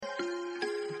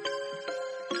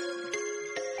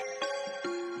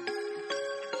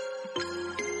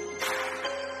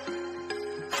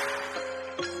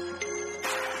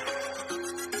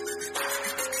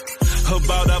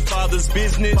about our Father's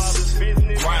business.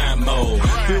 Grind mode,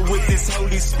 filled with His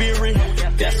Holy Spirit.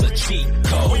 That's a cheat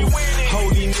code.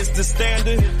 Holiness the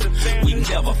standard. We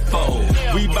never fold.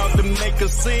 We about to make a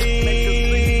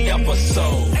scene.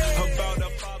 Episode about our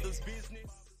Father's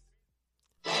business.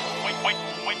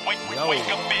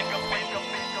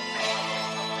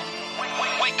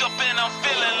 Wake up and I'm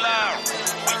feeling live.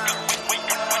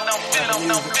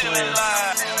 I'm feeling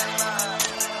live.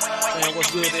 Man,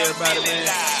 what's good to everybody, man?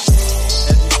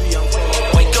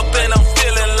 Wake up and I'm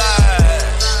feeling live.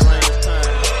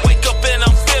 Wake up and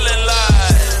I'm feeling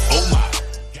live. Oh my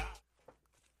God.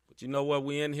 But you know what?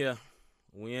 We in here.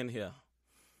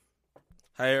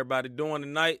 How everybody doing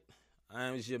tonight? I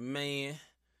am your man,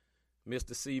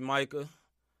 Mr. C. Micah.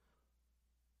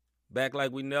 Back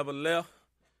like we never left.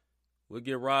 We'll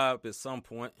get robbed at some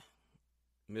point.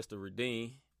 Mr.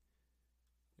 Redeem.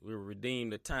 We'll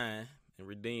redeem the time and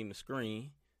redeem the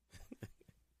screen.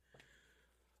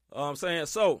 I'm saying,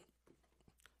 so,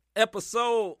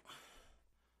 episode,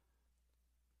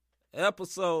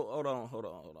 hold on. I'm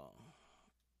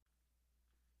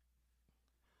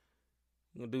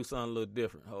going to do something a little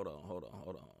different. Hold on.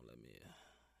 Let me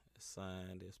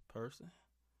assign this person.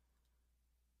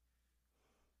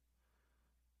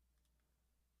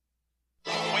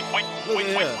 Wake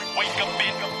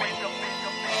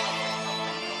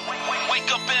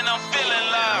up and I'm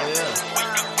feeling live.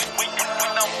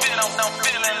 I'm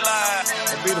feeling live.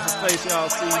 That beautiful face y'all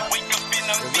see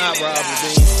is not Rob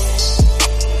Levine.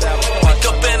 Wake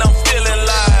up and I'm feeling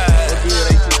live. What's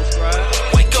good, AT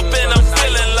Subscribe? Wake up and I'm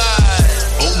feeling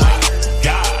live. Oh my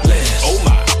God. Oh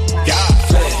my God.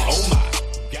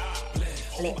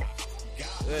 Oh my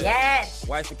God. Yes.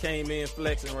 Wifey came in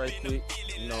flexing right quick.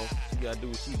 You know, she got to do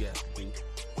what she got to do.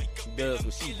 She does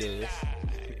what she does.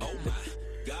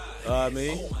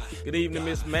 Good evening,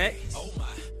 Miss Mac.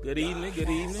 Good evening.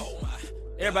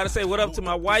 Everybody say what up to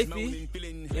my wifey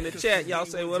in the chat. Y'all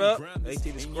say what up. AT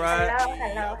the Scribe.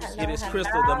 Hello. It is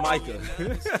Crystal the Micah.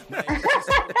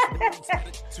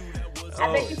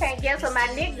 I bet you can't guess what my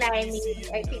nickname is,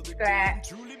 AT Scribe.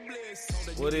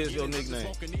 What is your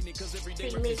nickname?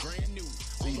 See me.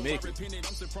 C. Mickey.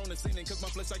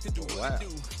 Oh, wow.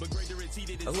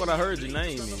 That's what I heard your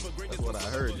name is.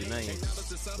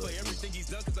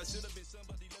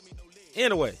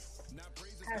 Anyway.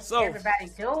 How's everybody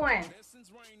doing?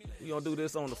 We're going to do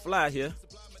this on the fly here.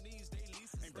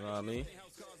 You know what I mean?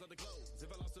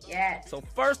 Yeah. So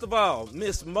first of all,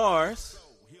 Miss Mars,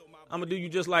 I'm going to do you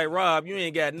just like Rob. You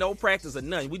ain't got no practice or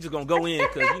nothing. We just going to go in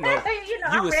because, you know,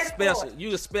 you was special.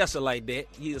 You was special like that.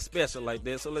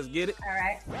 So let's get it. All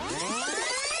right.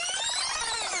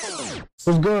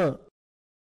 What's good?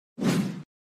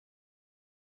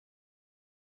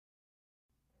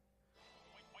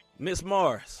 Miss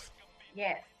Mars.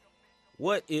 Yes.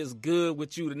 What is good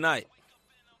with you tonight?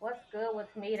 What's good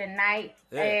with me tonight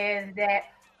is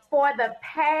that for the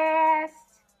past,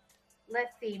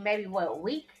 let's see, maybe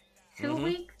week? 2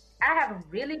 weeks, I have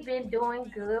really been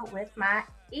doing good with my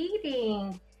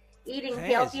eating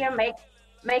healthier,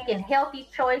 making healthy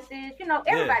choices. You know,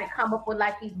 everybody come up with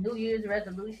like these New Year's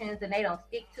resolutions and they don't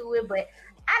stick to it, but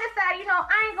I decided, you know,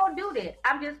 I ain't gonna do this.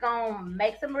 I'm just gonna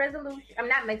make some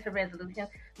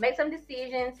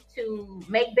decisions to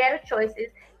make better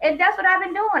choices. And that's what I've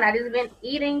been doing. I just been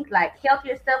eating like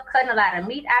healthier stuff, cutting a lot of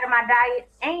meat out of my diet,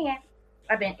 and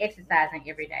I've been exercising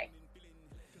every day.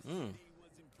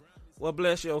 Well,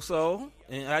 bless your soul.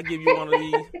 And I give you one of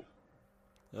these. You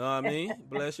know what I mean?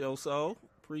 Bless your soul.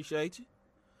 Appreciate you.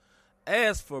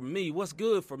 As for me, what's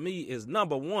good for me is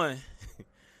number one,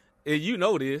 and you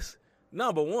know this,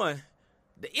 number one,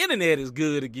 the internet is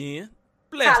good again.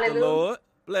 Bless the Lord.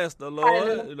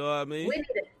 Hallelujah. You know what I mean? We need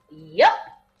it. Yep.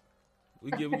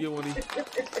 We give one of these.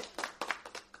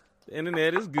 The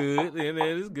internet is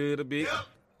good a bit.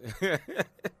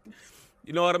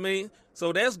 You know what I mean?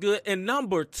 So that's good. And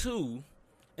number two,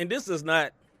 and this does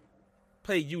not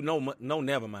pay you no,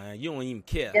 never mind. You don't even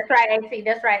care. That's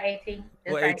right, AT.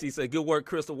 Well, AT said, good work,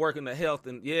 Crystal, working the health.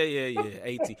 And yeah,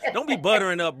 AT. Don't be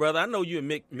buttering up, brother. I know you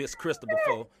and Miss Crystal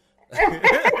before.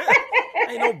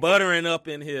 Ain't no buttering up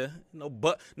in here. No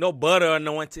butter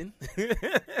anointing.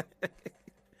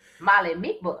 Molly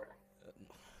meat butter.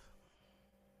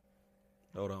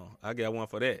 Hold on. I got one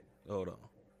for that. Hold on.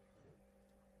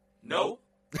 No.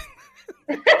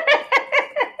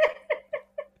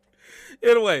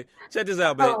 Anyway, check this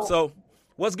out, babe. So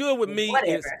what's good with me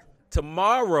is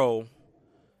tomorrow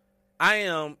I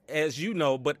am, as you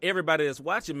know, but everybody that's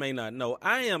watching may not know,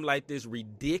 I am like this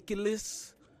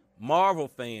ridiculous Marvel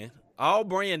fan, all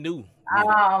brand new.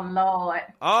 Oh, Lord.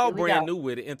 All brand new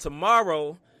with it. And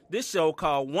tomorrow, this show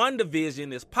called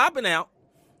WandaVision is popping out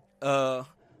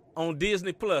on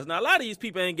Disney Plus. Now, a lot of these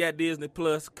people ain't got Disney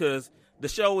Plus because the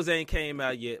shows ain't came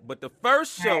out yet. But the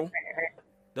first show,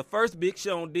 the first big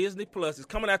show on Disney Plus is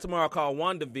coming out tomorrow called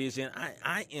WandaVision.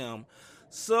 I am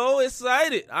so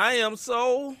excited. I am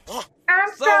so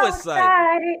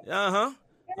excited. Uh-huh.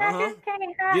 I just can't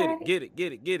hide. Get it.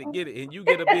 And you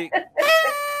get a big...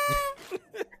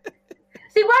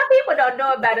 See, what people don't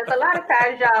know about us, a lot of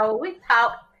times, y'all, we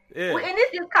talk, Yeah. and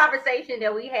it's just conversation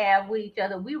that we have with each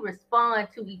other. We respond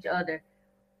to each other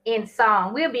in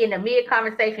song. We'll be in the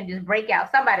mid-conversation, just break out.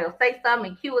 Somebody will say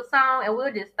something and cue a song, and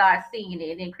we'll just start singing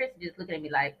it. And then Chris is just looking at me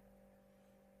like...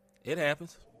 It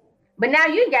happens. But now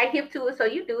you got hip to it, so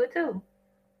you do it too.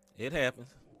 It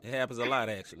happens. It happens a lot,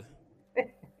 actually.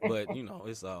 But, you know,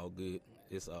 it's all good.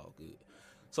 It's all good.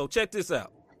 So check this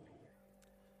out.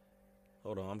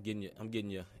 Hold on, I'm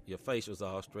getting your facials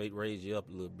all straight. Raise you up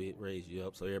a little bit. Raise you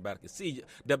up so everybody can see you.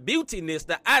 The beautiness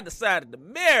that I decided to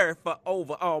marry for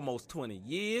over almost 20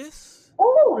 years.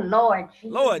 Oh, Lord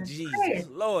Jesus.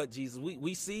 Lord Jesus.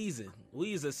 We seasoned.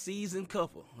 We is a seasoned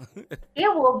couple.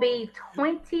 It will be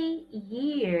 20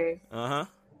 years Uh-huh.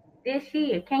 this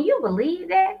year. Can you believe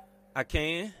that? I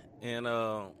can. And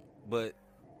but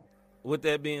with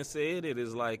that being said, it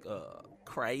is like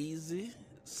crazy.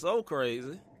 So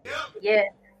crazy. Yeah.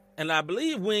 And I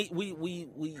believe we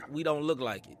don't look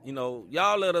like it. You know,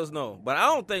 y'all let us know. But I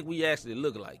don't think we actually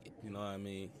look like it. You know what I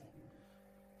mean?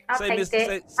 I'll take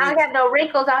that. I don't have no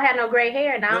wrinkles. I don't have no gray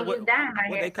hair. And I don't use dye in my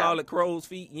hair. What they call it, crow's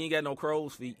feet? You ain't got no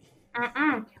crow's feet.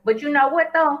 But you know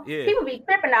what, though? Yeah. People be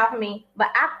tripping off me. But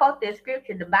I quote this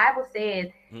scripture. The Bible says,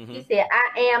 He said,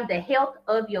 I am the health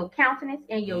of your countenance,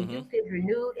 and your youth is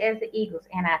renewed as the eagles.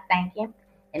 And I thank Him.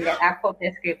 And that I quote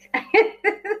that scripture.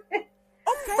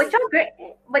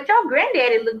 But your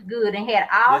granddaddy looked good and had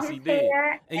all his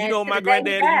hair. And you know, my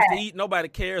granddaddy used to eat. Nobody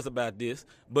cares about this,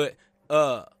 but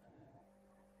my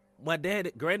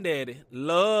granddaddy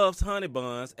loves honey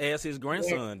buns as his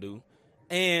grandson do.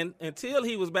 And until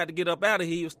he was about to get up out of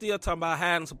here, he was still talking about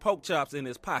hiding some pork chops in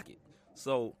his pocket.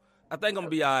 So I think I'm gonna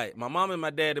be all right. My mom and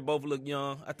my daddy both look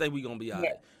young. I think we're gonna be all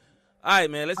right. All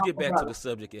right, man. Let's get back to the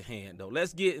subject at hand, though.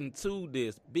 Let's get into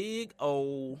this big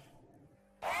old.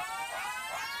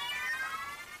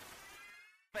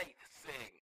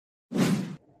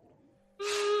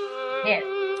 Yes.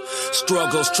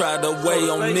 Struggles try to weigh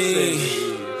on me.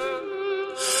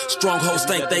 Strongholds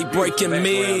think they breaking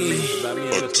me.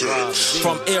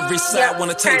 From every side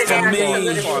wanna take from me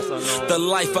the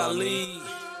life I lead.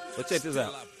 But check this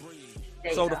out.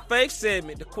 So the fake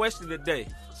segment, the question today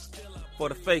for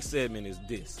the fake segment is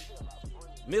this.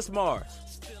 Miss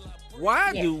Mars,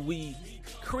 why do we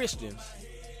Christians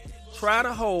try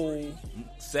to hold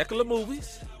secular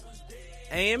movies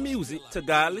and music to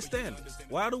godly standards?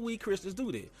 Why do we Christians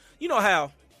do that? You know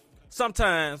how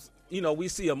sometimes, you know, we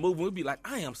see a movie and we be like,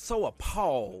 I am so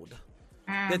appalled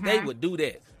that they would do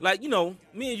that. Like, you know,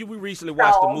 me and you, we recently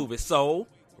watched the movie Soul,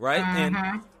 right? And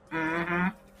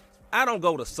I don't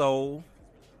go to Soul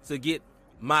to get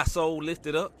my soul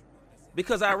lifted up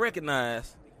because I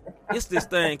recognize it's this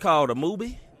thing called a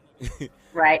movie.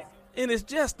 Right. And it's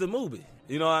just a movie.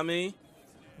 You know what I mean?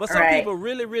 But some people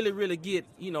really, really, really get,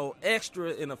 you know,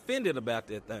 extra and offended about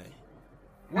that thing.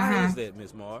 Why is that,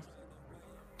 Miss Mars?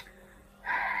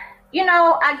 You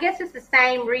know, I guess it's the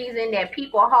same reason that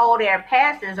people hold their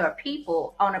pastors or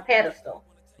people on a pedestal.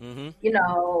 You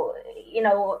know,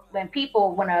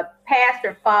 when a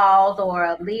pastor falls or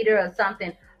a leader or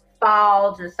something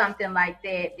falls or something like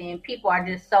that, then people are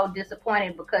just so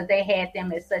disappointed because they had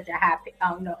them at such a high,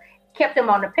 kept them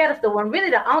on the pedestal, when really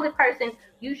the only person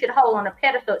you should hold on the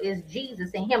pedestal is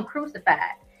Jesus and Him crucified.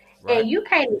 Right. And you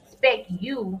can't expect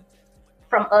you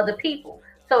from other people.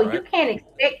 So you can't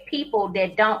expect people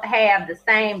that don't have the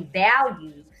same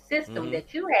value system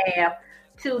that you have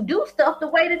to do stuff the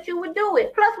way that you would do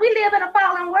it. Plus, we live in a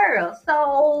fallen world.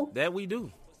 So that we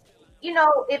do. You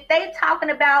know, if they talking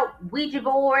about Ouija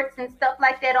boards and stuff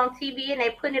like that on TV and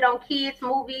they putting it on kids'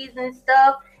 movies and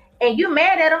stuff, and you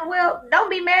mad at them, well, don't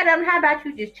be mad at them. How about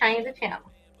you just change the channel?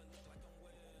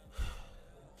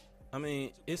 I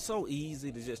mean, it's so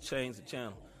easy to just change the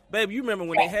channel. Baby, you remember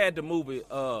when they had the movie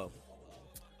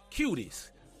Cuties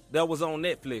that was on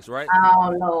Netflix, right?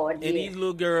 Oh, Lord. And these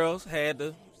little girls had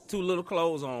the two little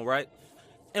clothes on, right?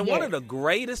 And one of the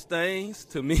greatest things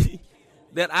to me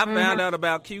that I found out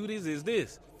about Cuties is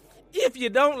this. If you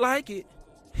don't like it,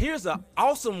 here's an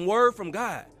awesome word from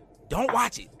God. Don't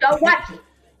watch it. Don't watch it.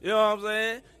 You know what I'm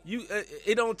saying?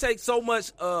 It don't take so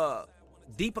much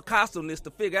deeper costliness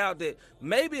to figure out that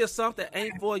maybe if something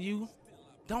ain't for you,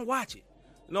 don't watch it.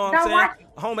 You know what I'm saying?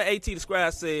 Homer A.T. the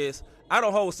Scribe says, I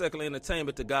don't hold secular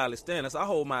entertainment to godly standards. I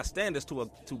hold my standards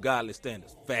to godly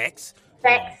standards. Facts.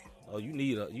 Facts. Oh, you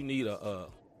need a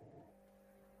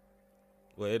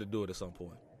well, it'll do it at some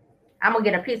point. I'm gonna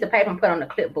get a piece of paper and put on the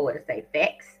clipboard and say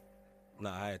facts.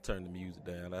 Nah, I had turned the music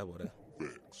down. That's what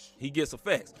he gets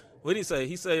effects. What did he say?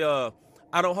 He say, I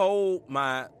hold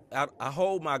my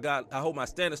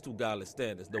standards to godly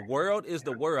standards. The world is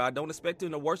the world. I don't expect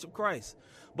them to worship Christ.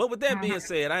 But with that being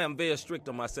said, I am very strict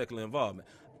on my secular involvement.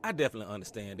 I definitely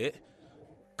understand it.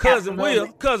 Cousin Will,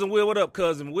 what up,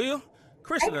 Cousin Will?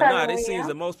 Christian or not, it seems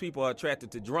that most people are attracted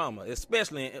to drama,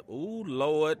 especially in,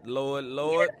 Lord.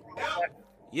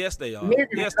 Yes, they are.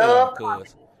 Yes, they are,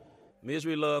 cuz.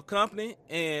 Misery love company,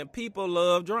 and people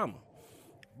love drama.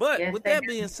 But with that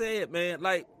being said, man,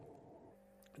 like,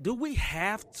 do we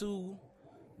have to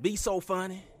be so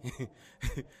funny?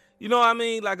 You know what I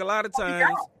mean? Like, a lot of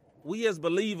times, we as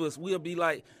believers, we'll be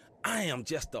like, I am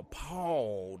just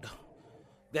appalled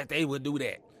that they would do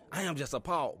that. I am just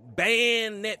appalled.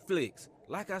 Ban Netflix.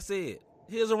 Like I said,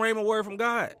 here's a rhema word from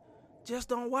God. Just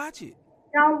don't watch it.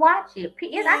 Don't watch it.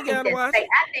 I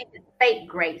think it's fake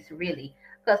grace, really.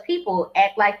 Because people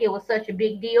act like it was such a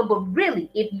big deal. But really,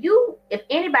 if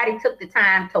anybody took the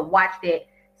time to watch that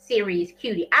series,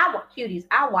 Cuties, I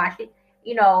watched it.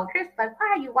 You know, Chris was like, why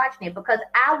are you watching it? Because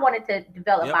I wanted to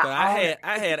develop my own.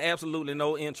 I had absolutely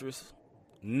no interest.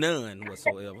 None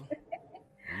whatsoever.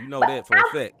 You know that for a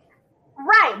fact.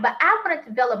 Right, but I wanted to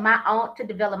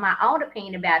develop my own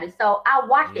opinion about it. So I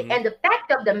watched it. And the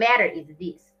fact of the matter is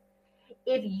this.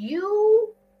 If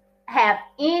you have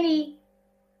any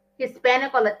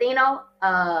Hispanic or Latino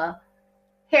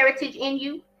heritage in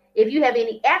you, if you have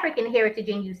any African heritage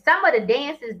in you, some of the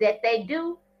dances that they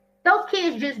do, those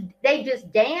kids just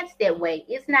dance that way.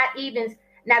 It's not even.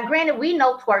 Now, granted, we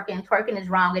know twerking is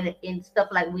wrong and stuff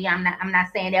like I'm not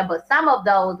saying that, but some of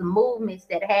those movements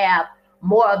that have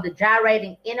more of the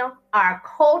gyrating in them are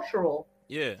cultural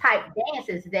type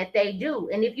dances that they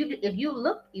do. And if you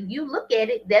look at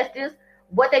it, that's just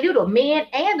what they do. The men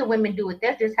and the women do it.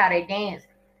 That's just how they dance.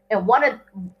 And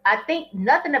I think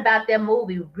nothing about that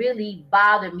movie really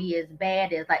bothered me as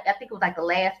bad as, like, I think it was like the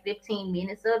last 15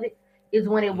 minutes of it is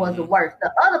when it was the worst.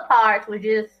 The other parts were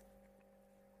just,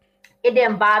 it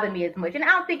didn't bother me as much. And I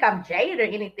don't think I'm jaded or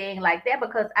anything like that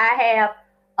because I have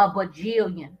a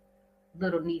bajillion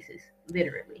little nieces,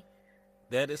 literally.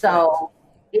 That is so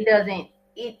it doesn't,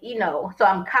 so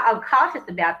I'm cautious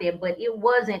about that, but it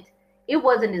wasn't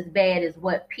as bad as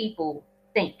what people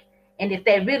think. And if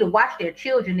they really watch their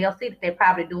children, they'll see that they're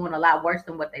probably doing a lot worse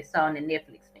than what they saw in the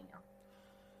Netflix film.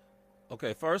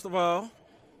 Okay, first of all,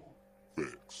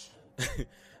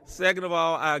 second of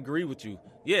all, I agree with you.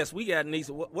 Yes, we got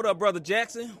nieces. What up, Brother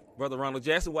Jackson? Brother Ronald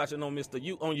Jackson watching on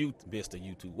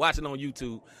YouTube. Watching on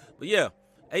YouTube. But yeah,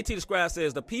 AT the Scribe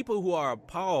says the people who are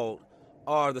appalled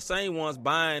are the same ones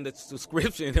buying the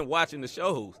subscription and watching the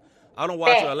shows. I don't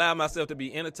watch or allow myself to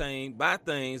be entertained by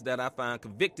things that I find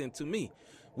convicting to me.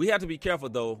 We have to be careful,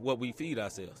 though, what we feed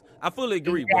ourselves. I fully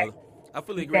agree, brother. I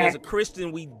fully agree. As a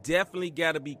Christian, we definitely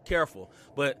got to be careful.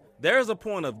 But there's a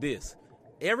point of this.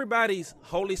 Everybody's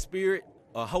Holy Spirit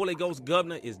or Holy Ghost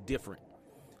governor is different.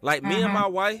 Like me and my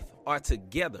wife are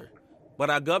together, but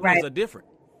our governors are different.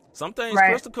 Some things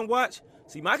Crystal can watch.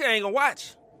 See, Micah ain't going to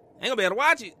watch. Ain't going to be able to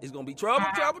watch it. It's going to be trouble.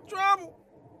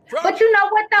 But you know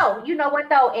what,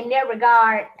 though? In that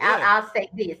regard, I'll say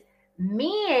this.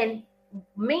 Men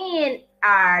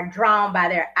are drawn by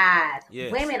their eyes.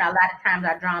 Yes. Women, a lot of times,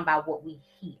 are drawn by what we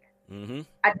hear. Mm-hmm.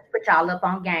 I just put y'all up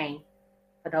on game.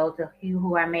 For those of you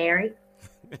who are married,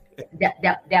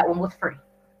 that one was free.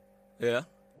 Yeah.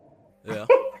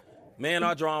 Men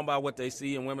are drawn by what they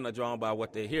see, and women are drawn by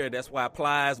what they hear. That's why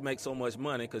Plies makes so much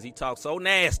money, because he talks so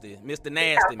nasty, Mr.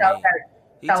 Nasty Man.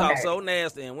 He talks so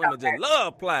nasty, and women just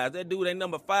love Plies. That dude ain't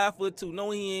number 5'2".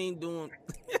 No, he ain't doing.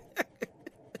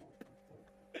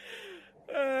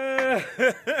 No,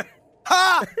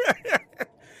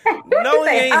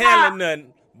 he ain't handling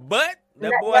nothing. But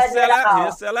that boy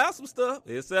he'll sell out some stuff.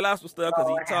 He'll sell out some stuff because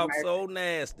he talks so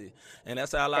nasty. And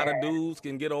that's how a lot of dudes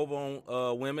can get over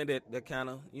on women that kind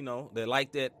of, that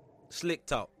like that slick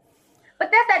talk. But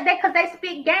that's because they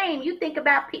speak game. You think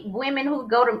about women who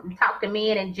go to talk to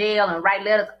men in jail and write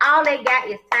letters. All they got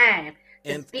is time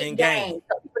to speak game.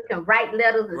 So people can write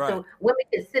letters and so women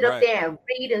can sit up there and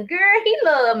read. And girl, he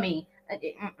love me.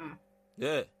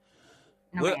 Yeah.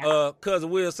 No, Cousin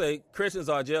Will say Christians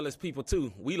are jealous people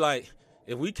too. We like,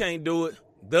 if we can't do it,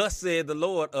 thus said the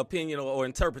Lord, opinion or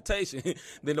interpretation,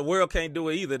 then the world can't do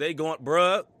it either. They going,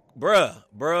 bruh.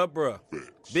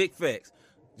 Big facts.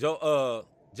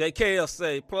 JKL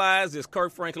say Plies is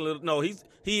Kirk Franklin. No, he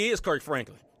is Kirk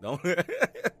Franklin. Don't.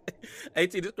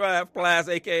 AT Describe Plies,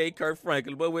 a.k.a. Kurt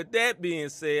Franklin. But with that being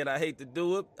said, I hate to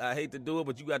do it,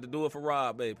 but you got to do it for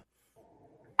Rob, baby.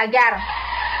 I got him.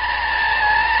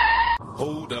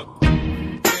 Hold up.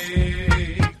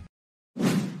 Hey.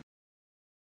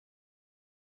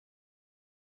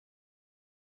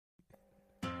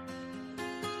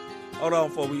 Hold on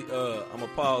before we, I'm going to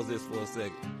pause this for a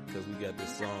second because we got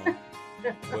this song.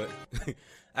 But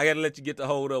I got to let you get the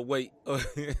hold up wait for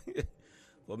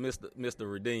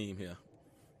Mr. Redeem here.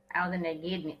 I was in there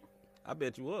getting it. I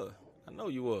bet you were. I know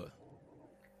you were.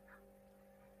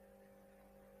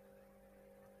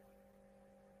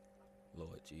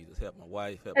 Lord Jesus, help my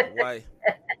wife.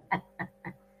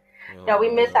 No, we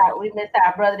missed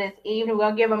our brother this evening. We're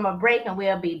gonna give him a break and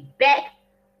we'll be back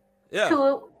to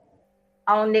it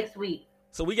on next week.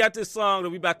 So we got this song that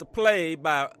we about to play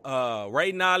by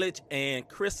Ray Knowledge and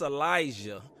Chris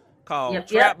Elijah called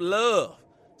Trap Love.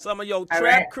 Some of your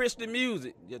trap Christian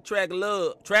music, your trap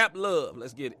love.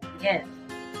 Let's get it. Yes.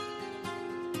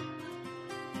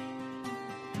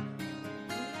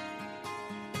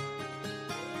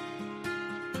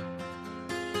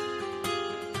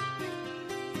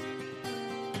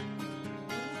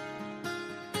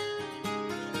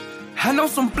 I know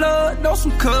some blood, know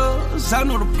some cuz. I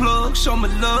know the plug, show me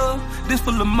love. This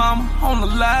for the mama on the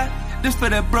line. This for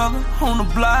that brother on the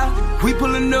block. We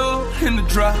pulling up in the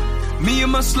drop. Me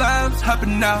and my slimes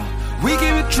hopping out. We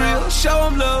give it drill, show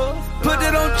them love. Put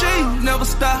it on G, never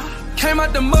stop. Came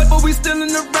out the mud, but we still in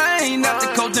the rain. Out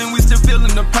the cold, then we still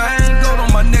feeling the pain. Gold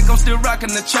on my neck, I'm still rocking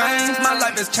the chains. My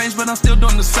life has changed, but I'm still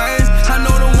doing the same. I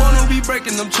know the one who be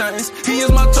breaking them chains. He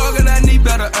is my target, I need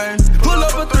better aim. Pull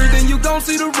up a 3, then you gon'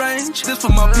 see the range. This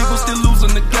for my people still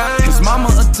losing the game. Cause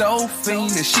mama a dope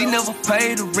fiend, and she never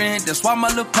paid the rent. That's why my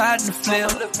little partner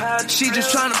flip. She just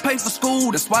trying to pay for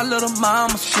school, that's why little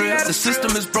mama strip. The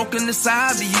system is broken, it's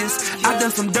obvious. I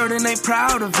done some dirt and ain't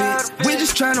proud of it. We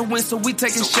just trying to win, so we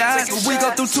taking shots. But we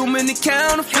go through too many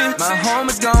counterfeits. My home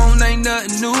is gone, ain't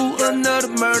nothing new. Another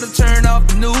murder, turn off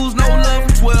the news. No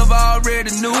love from 12, I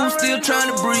already knew. Still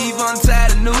trying to breathe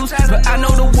untied the news. But I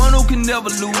know the one who can never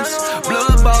lose.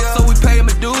 Blood boss, so we pay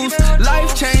my dues.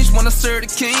 Life changed when I served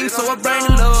the king, so I bring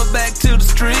the love back to the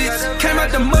streets. Came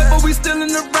out the mud, but we still in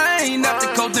the rain. Out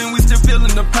the cold, then we still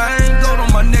feeling the pain. Gold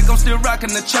on my neck, I'm still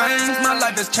rocking the chains. My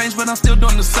life has changed, but I'm still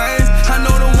doing the same. I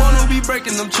know the one who be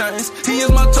breaking them chains. He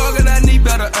is my target, I need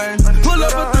better aim. Pull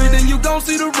up a 3, then you gon'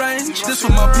 see the range. This for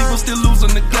my people still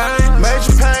losing the game.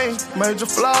 Major pain, major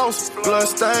flaws. Blood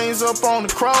stains up on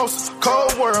the cross.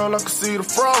 Cold world, I can see the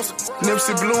frost.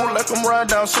 Nipsey blue like I'm riding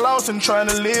down Slauson. Trying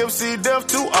to live, see death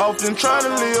too often. Trying to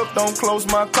live, don't close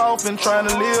my coffin. Trying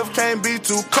to live, can't be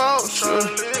too cautious.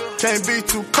 Can't be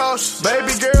too cautious.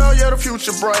 Baby girl, yeah, the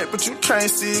future bright, but you can't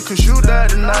see it cause you died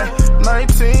tonight.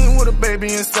 19 with a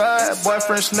baby inside.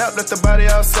 Boyfriend snapped at the body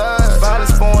outside.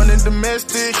 Violence born in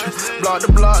domestic. Block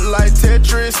to block like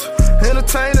Tetris.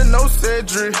 Entertainer, no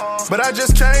Cedric. But I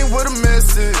just came with a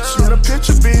message. Yeah, the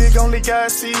picture big, only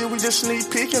guys see it. We just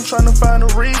sneak peeking, trying to find a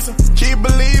reason. Keep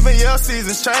believing, yeah,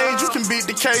 seasons change. You can beat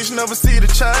the cage, never see the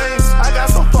change. I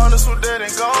got some partners who dead and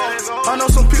gone. I know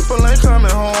some people ain't coming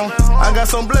home. I got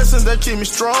some blessings that keep me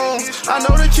strong. I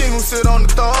know the king who sit on the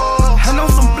throne. I know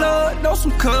some blood, know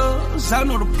some cuz. I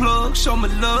know the plug, show me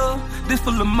love. This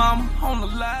for the mama on the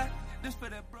line. This for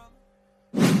that brother.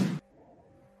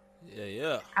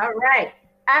 Yeah. All right.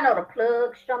 I know the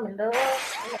plug, show me love.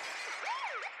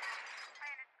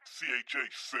 CHA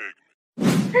segment.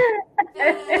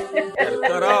 Gotta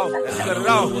cut off. Cut it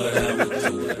off. I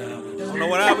don't know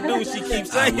what I would do. She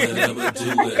keeps saying.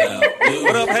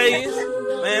 What up, Hayes?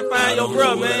 Man, find your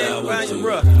bruh, man. Find your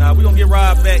bruh. Nah, we gonna get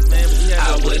Rob back, man.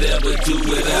 I would ever do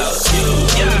without you.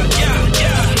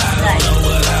 I don't know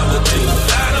what I would do.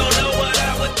 I don't know what I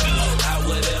would do. I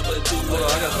would ever do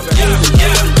without you.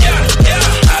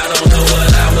 I don't know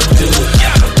what I would do.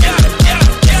 I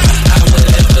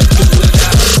would ever do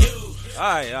without you. All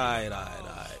right.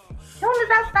 Soon as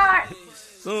I start.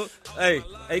 Soon, hey,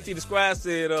 AT the Scribe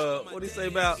said, what did he say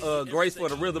about grace for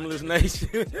the rhythmless nation?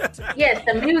 Yes,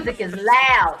 the music is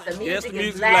loud. The music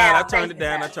is loud. I turned it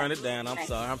down. I'm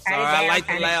sorry. I like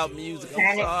the loud music.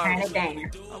 Turn it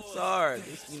down. I'm sorry.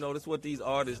 This is what these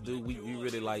artists do. We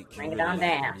really like. Bring it on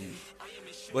down.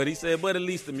 But he said, but at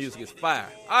least the music is fire.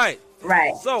 All right.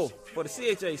 Right. So, for the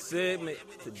CHA segment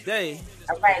today,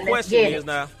 the question is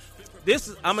now,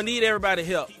 I'm going to need everybody's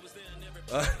help.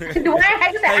 Dwayne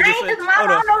Hagen said, I ain't his mama. I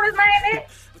don't know his man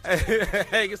is.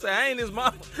 Hagen said, I ain't his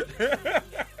mama.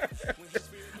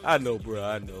 I know, bro.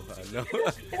 I know.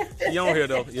 She on here,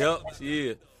 though. Yep, she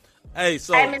is. Hey,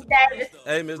 so. Hey, Miss Davis.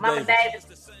 Hey, Miss Mama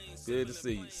Davis. Good to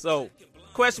see you. So,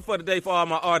 question for today for all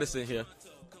my artists in here,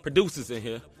 producers in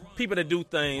here, people that do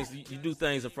things. You do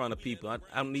things in front of people.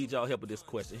 I need y'all help with this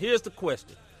question. Here's the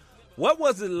question. What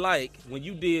was it like when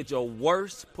you did your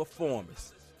worst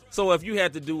performance? So if you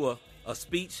had to do a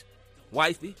speech,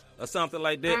 wifey, or something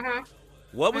like that,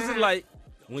 what was it like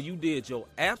when you did your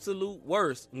absolute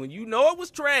worst, when you know it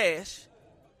was trash,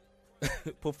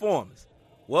 performance?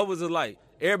 What was it like?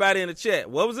 Everybody in the chat,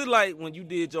 what was it like when you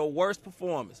did your worst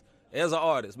performance as an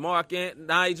artist? Mark, and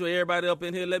Nigel, everybody up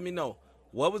in here, let me know.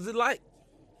 What was it like?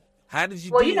 How did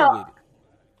you deal with it?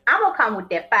 I'm going to come with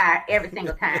that fire every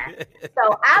single time.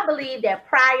 So I believe that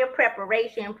prior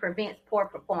preparation prevents poor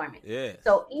performance. Yeah.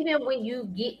 So even when you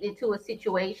get into a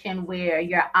situation where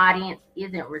your audience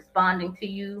isn't responding to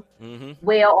you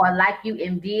well, or like you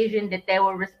envisioned that they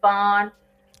will respond,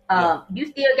 you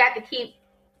still got to keep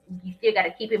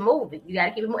it moving. You got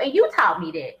to keep it moving. And you taught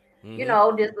me that. You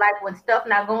know, just like when stuff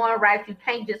not going right, you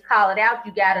can't just call it out.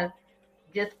 You got to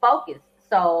just focus.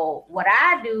 So what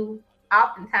I do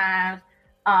oftentimes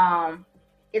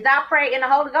is I pray in the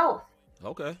Holy Ghost.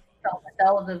 Okay. So for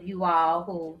those of you all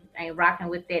who ain't rocking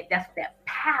with that, that's that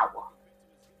power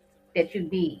that you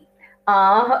need.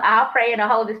 I'll pray in the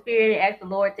Holy Spirit and ask the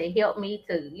Lord to help me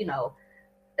to, you know,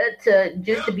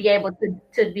 to be able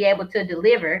to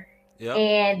deliver. Yep.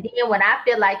 And then when I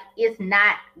feel like it's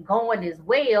not going as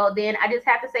well, then I just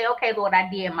have to say, okay, Lord, I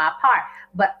did my part.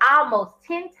 But almost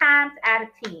 10 times out of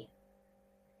 10,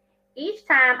 each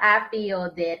time I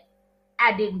feel that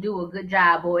I didn't do a good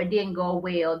job or it didn't go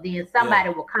well, then somebody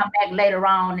will come back later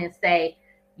on and say,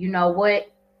 you know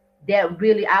what, that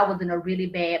really, I was in a really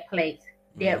bad place.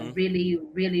 That really,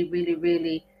 really, really,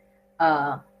 really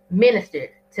ministered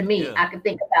to me. I can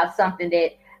think about something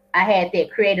that I had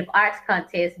that creative arts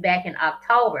contest back in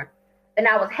October, and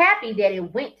I was happy that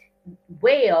it went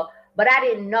well, but I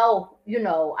didn't know, you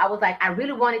know, I was like, I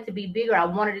really wanted to be bigger. I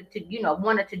wanted it to, you know,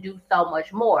 wanted to do so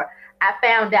much more. I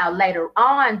found out later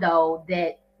on, though,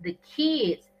 that the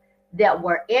kids that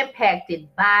were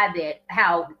impacted by that,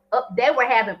 how they were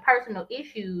having personal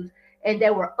issues and they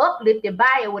were uplifted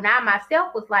by it, when I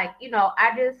myself was like, you know,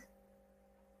 I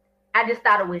just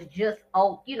thought it was just,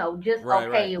 okay.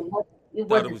 Right. It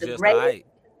wasn't the greatest.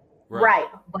 Right.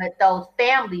 But those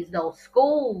families, those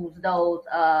schools, those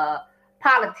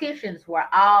politicians were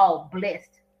all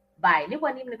blessed by it. It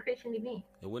wasn't even a Christian event.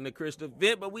 It wasn't a Christian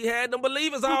event, but we had them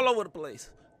believers all over the place.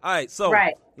 All right, so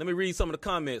let me read some of the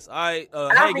comments. All right,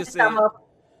 Hagen said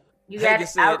it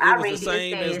was the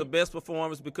same as the best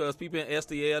performance because people in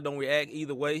STL don't react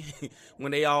either way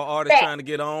when they all artists trying to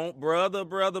get on. Brother.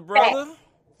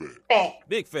 Facts.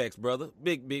 Big facts, brother.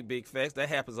 Big facts. That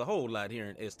happens a whole lot here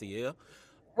in STL.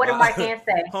 What did Mark Ann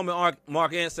say? Homie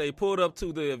Mark Ann say, pulled up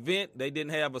to the event. They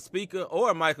didn't have a speaker or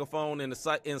a microphone in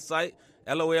sight.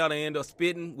 LOL, they end up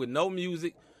spitting with no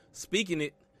music,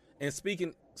 speaking,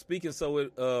 so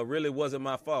it really wasn't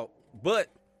my fault. But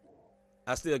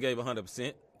I still gave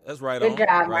 100%. That's right on. Good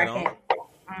job, right Mark on.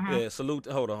 Mm-hmm. Yeah, salute.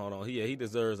 Hold on. He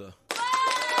deserves a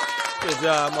good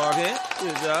job, Mark Ann.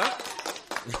 Good job.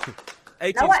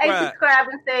 AT Scribe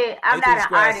and said, I'm not an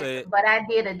artist, but I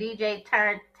did a DJ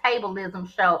turntablism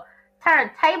show.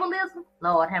 Turntablism?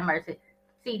 Lord have mercy.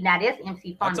 See, now that's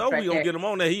MC Phonics. I told you we gonna get him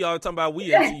on there. He always talking about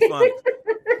we MC Phonics.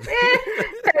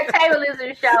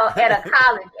 Turntablism show at a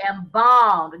college and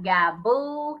bombed. The guy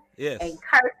booed and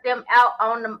cursed them out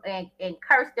on the and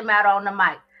cursed them out on the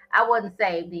mic. I wasn't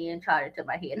saved then, charged to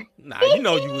my head. Nah, you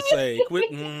know you were saved.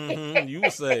 Quit. You were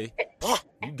saved.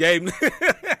 You gave him.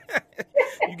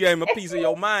 You gave him a piece of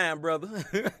your mind, brother.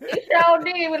 You sure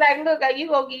did. We're like, look,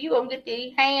 you gonna get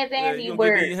these hands and these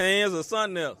words. Get these hands or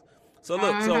something else. So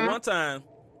look, so one time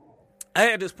I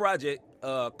had this project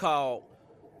called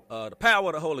The Power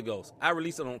of the Holy Ghost. I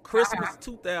released it on Christmas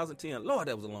 2010. Lord,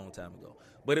 that was a long time ago.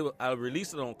 But I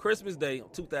released it on Christmas Day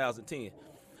 2010.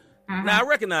 Now I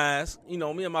recognize, you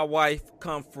know, me and my wife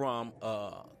come from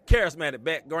charismatic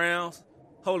backgrounds,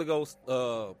 Holy Ghost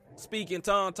speaking,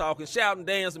 tongue talking, shouting,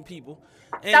 dancing people.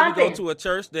 And we go to a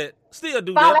church that still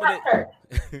do that,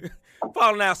 but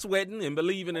falling out sweating and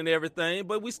believing in everything.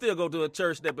 But we still go to a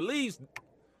church that believes.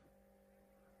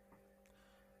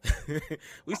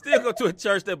 We still go to a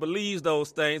church that believes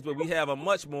those things, but we have a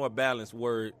much more balanced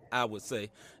word, I would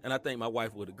say. And I think my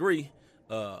wife would agree.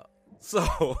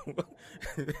 So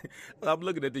I'm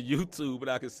looking at the YouTube, and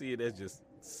I can see it as just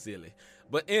silly.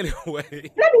 But anyway.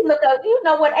 Let me look up. You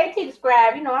know what? AT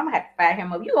Scribe, you know, I'm going to have to fire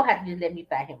him up. You're going to have to just let me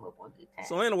fire him up one good time.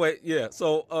 So anyway, yeah.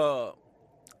 So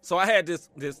I had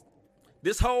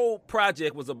this whole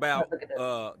project was about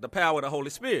the power of the Holy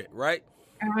Spirit, right?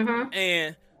 Mm-hmm.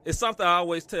 And it's something I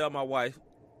always tell my wife,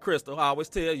 Crystal. I always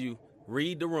tell you,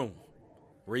 read the room.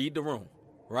 Read the room.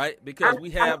 right? Because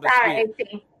we have I'm the sorry,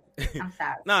 spirit. I'm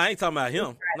sorry. Nah, I ain't talking about him.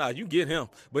 Right. Nah, you get him.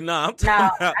 But nah, I'm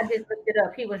talking about. I just looked it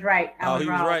up. He was right. I was he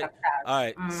wrong. was right. I'm sorry. All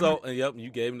right. Mhm. So, yep, you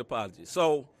gave him the apology.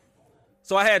 So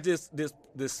I had this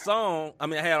song. I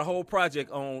mean, I had a whole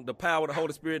project on the power of the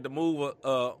Holy Spirit, the move,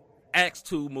 Acts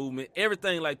 2 movement,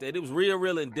 everything like that. It was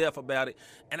real in depth about it.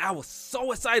 And I was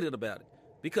so excited about it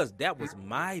because that was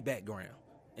my background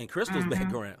and Crystal's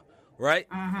background, right?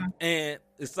 And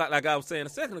it's like I was saying a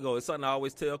second ago, it's something I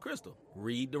always tell Crystal.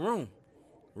 Read the room.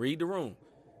 Read the room.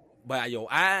 By your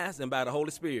eyes and by the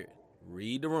Holy Spirit.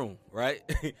 Read the room, right?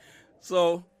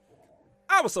 So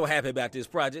I was so happy about this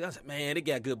project. I said, man, they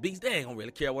got good beats. They ain't gonna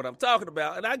really care what I'm talking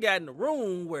about. And I got in the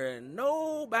room where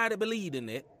nobody believed in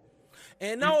it.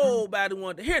 And nobody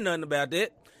wanted to hear nothing about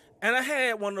that. And I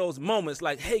had one of those moments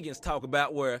like Hagen's talk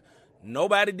about where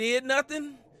nobody did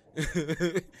nothing.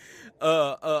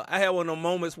 I had one of those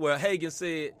moments where Hagen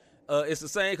said, it's the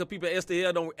same because people at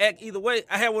STL don't react either way.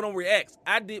 I had one on reacts.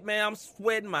 I did, man, I'm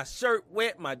sweating, my shirt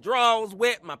wet, my drawers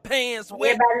wet, my pants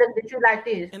wet. Everybody looked at you like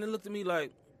this. And it looked at me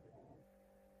like,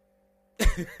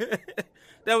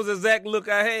 that was the exact look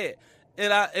I had.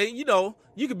 And you know,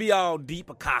 you could be all deep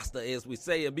Acosta, as we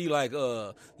say, and be like,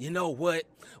 you know what?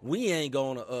 We ain't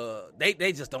gonna,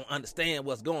 they just don't understand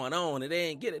what's going on and they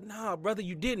ain't get it. Nah, brother,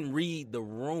 you didn't read the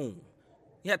room.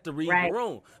 You have to read the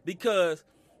room because,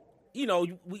 you know,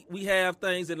 we have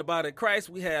things in the body of Christ.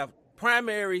 We have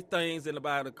primary things in the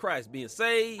body of Christ, being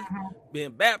saved,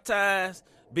 being baptized,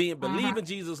 being believing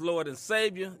Jesus, Lord and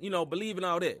Savior, you know, believing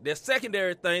all that. There's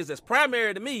secondary things that's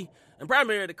primary to me and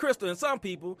primary to Crystal and some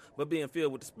people, but being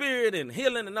filled with the Spirit and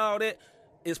healing and all that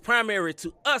is primary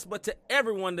to us, but to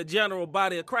everyone, the general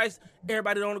body of Christ,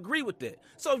 everybody don't agree with that.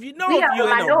 So if you know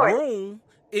you're in a room,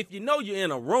 if you know you're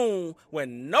in a room where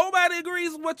nobody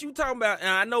agrees with what you're talking about, and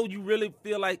I know you really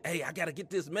feel like, hey, I got to get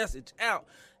this message out,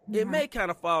 it may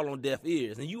kind of fall on deaf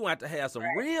ears, and you want to have some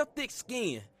real thick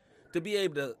skin to be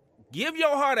able to give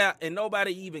your heart out and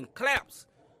nobody even claps.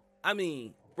 I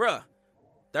mean, bruh,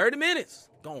 30 minutes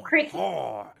going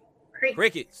hard.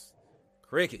 Crickets.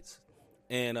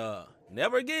 And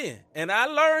never again. And I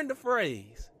learned the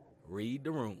phrase, read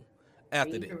the room.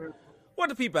 After that. What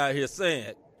the people out here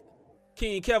saying?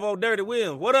 King Kevo Dirty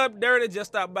Williams. What up, Dirty?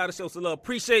 Just stopped by to show some love.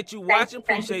 Appreciate you watching.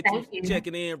 Appreciate you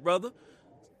checking in, brother.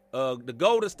 The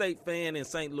Golden State fan in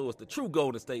St. Louis, the true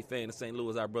Golden State fan in St.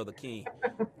 Louis, our brother King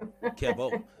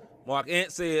Kevo. Mark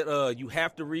Ant said, you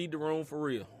have to read the room for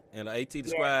real. And AT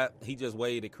described, he just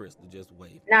waved at Crystal, just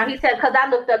waved. Now, he said, because I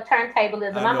looked up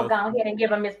turntablism, I'm going to go ahead and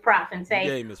give him his props and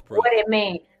say what it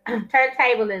means.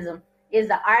 Turntablism is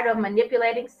the art of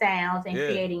manipulating sounds and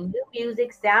creating new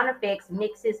music, sound effects,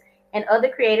 mixes, and other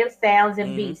creative sounds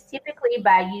and beats, typically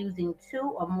by using 2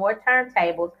 or more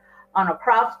turntables on a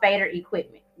crossfader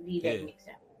equipment.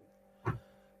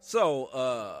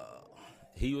 So,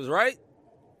 he was right.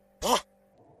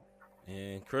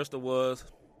 And Crystal was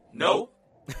no.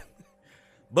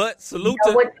 But salute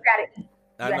to what you gotta eat.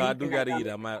 I know I do gotta eat.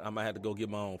 I might have to go get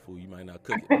my own food. You might not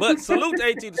cook it. But salute to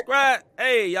AT Describe.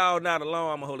 Hey, y'all not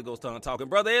alone. I'm a Holy Ghost tongue talking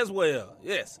brother as well.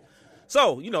 Yes.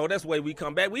 So, you know, that's the way we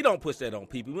come back. We don't push that on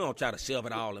people. We don't try to shove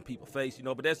it all in people's face, you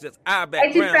know, but that's just our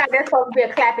background. AT that's supposed to be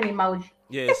a clapping emoji.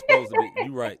 Yeah, it's supposed to be.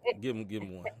 You right. Give him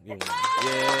one. Give him one.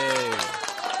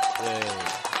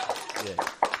 Yeah.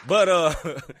 But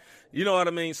you know what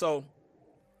I mean? So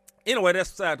anyway,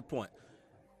 that's beside the point.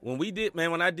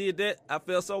 When I did that, I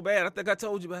felt so bad. I think I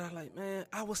told you about it. I was like, man,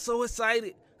 I was so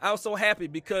excited. I was so happy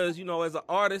because, you know, as an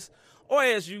artist, or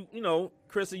as you know,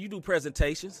 Krista, you do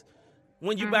presentations.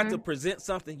 When you're about to present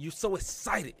something, you're so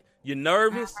excited. You're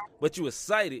nervous, but you're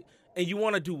excited. And you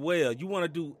want to do well. You want to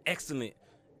do excellent.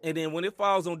 And then when it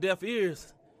falls on deaf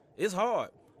ears, it's hard.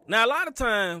 Now, a lot of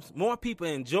times, more people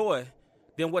enjoy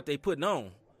than what they putting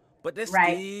on. But that's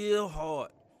still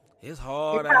hard. It's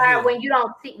hard. It's hard when you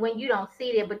don't see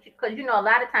it, but because you know, a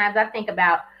lot of times I think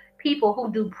about people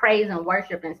who do praise and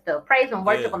worship and stuff. Praise and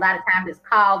worship a lot of times is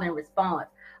call and response.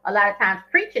 A lot of times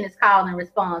preaching is call and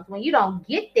response. When you don't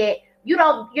get that, you're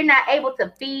not able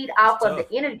to feed off of the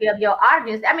energy of your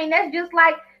audience. I mean, that's just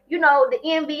like, you know, the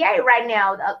NBA right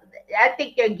now. I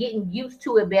think they're getting used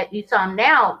to it, but some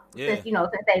now since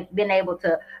they've been able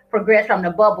to progress from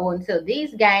the bubble into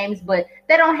these games, but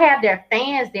they don't have their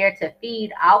fans there to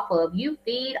feed off of. You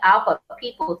feed off of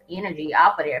people's energy,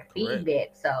 off of their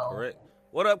feedback. So correct.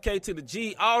 What up, K to the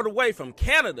G, all the way from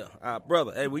Canada,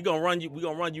 brother. Hey, we're gonna run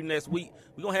you next week.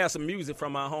 We're gonna have some music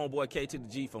from our homeboy K to the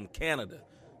G from Canada.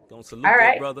 Gonna salute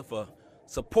that brother for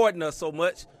supporting us so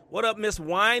much. What up, Miss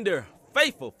Winder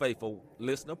faithful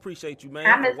listener. Appreciate you, man.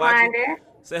 I'm Miss Winder.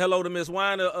 Say hello to Miss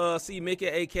Winder, C. Mickey,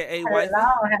 a.k.a. Wife.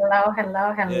 Hello.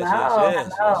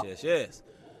 Yes.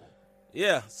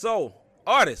 Yeah, so,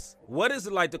 artists, what is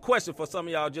it like? The question for some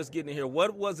of y'all just getting in here,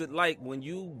 what was it like when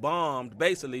you bombed,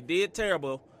 basically did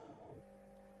terrible,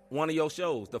 one of your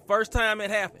shows? The first time it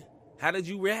happened, how did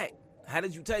you react? How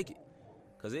did you take it?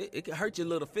 Because it can hurt your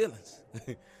little feelings.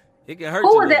 It can hurt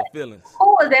your little feelings. Who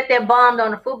was that bombed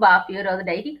on the football field the other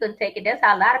day? He couldn't take it. That's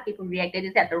how a lot of people react. They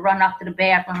just have to run off to the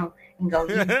bathroom and go.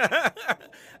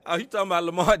 Oh, you talking about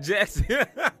Lamar Jackson?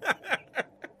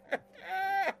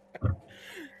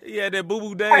 He had that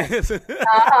boo-boo dance.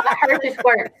 I heard his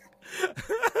squirts.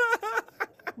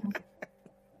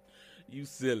 You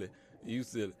silly.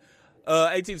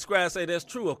 AT the Scribe say that's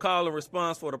true. A call and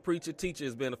response for the preacher teacher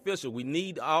is beneficial.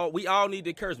 We all need the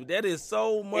encouragement. That is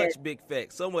so much big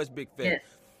fact. So much big fact. Yes.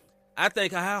 I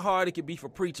think how hard it can be for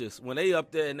preachers when they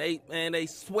up there and they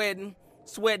sweating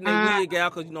their wig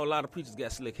out, because you know a lot of preachers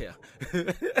got slick hair.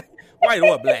 White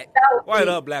or black.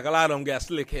 A lot of them got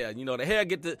slick hair. You know, the hair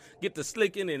get the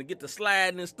slicking and get the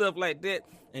sliding and stuff like that,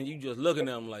 and you just looking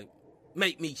at them like,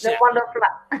 make me shout.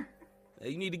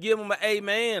 You need to give them an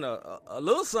amen, a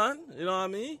little something. You know what I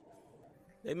mean?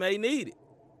 They may need it.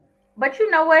 But you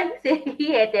know what? He said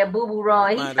he had that boo-boo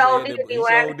run. He sure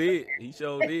did. He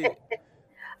sure did.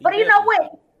 But you know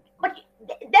what? But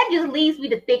that just leads me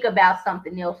to think about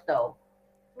something else, though.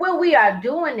 When we are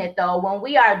doing it, though, when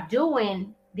we are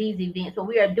doing these events, when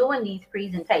we are doing these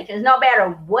presentations, no matter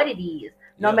what it is,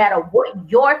 no matter what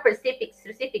your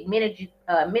specific ministry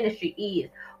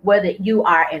is, whether you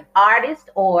are an artist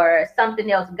or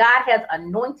something else, God has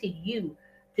anointed you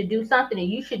to do something, and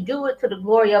you should do it to the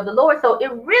glory of the Lord. So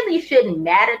it really shouldn't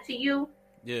matter to you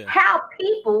how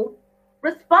people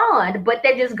respond, but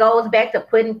that just goes back to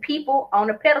putting people on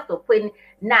a pedestal,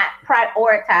 not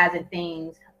prioritizing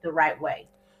things the right way.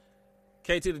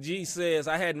 K to the G says,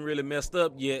 I hadn't really messed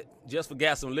up yet, just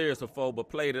forgot some lyrics before, but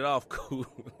played it off cool.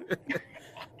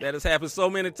 That has happened so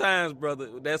many times, brother.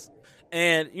 That's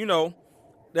a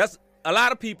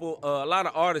lot of people, a lot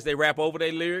of artists, they rap over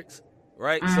their lyrics,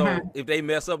 right? Mm-hmm. So if they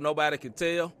mess up, nobody can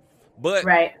tell. But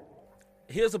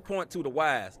here's a point to the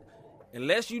wise.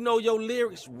 Unless you know your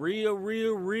lyrics real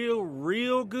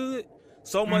good,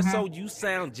 so much so you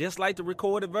sound just like the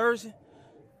recorded version,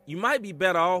 you might be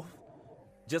better off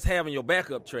just having your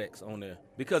backup tracks on there,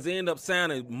 because they end up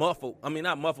sounding muffled. I mean,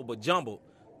 not muffled, but jumbled.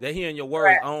 They're hearing your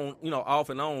words on, off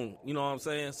and on. You know what I'm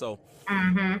saying? So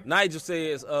Nigel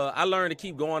says, I learned to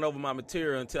keep going over my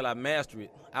material until I master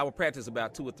it. I will practice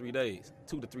about 2 to 3 days.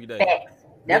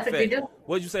 That's what you do.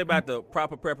 What did you say about the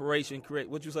proper preparation? Correct.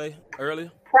 What'd you say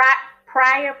earlier?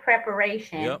 Prior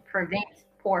preparation prevents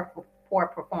poor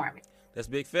performance. That's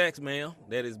big facts, man.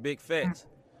 That is big facts.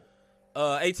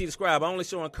 AT the Scribe, I only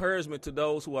show encouragement to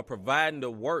those who are providing the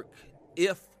work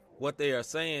if what they are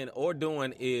saying or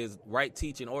doing is right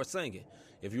teaching or singing.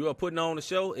 If you are putting on the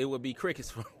show, it would be crickets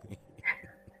for me.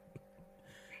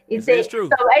 It's true.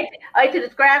 So AT the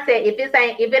Scribe said, if it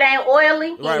ain't oily,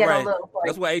 you ain't got no love for it.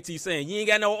 That's what AT's saying. You ain't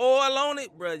got no oil on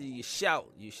it, brother. You shout.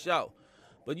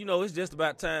 But it's just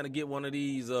about time to get one of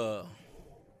these. Hold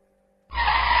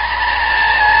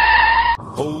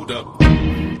up.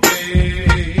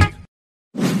 Hey.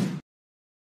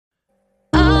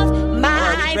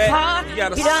 You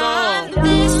got a song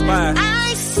by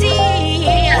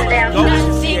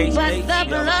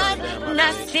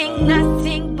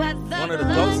one of the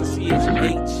ghosts of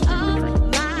CHH,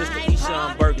 Mr.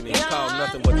 Eshawn Burgundy. It's called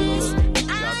Nothing But the Blood.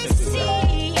 Y'all check this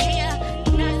out.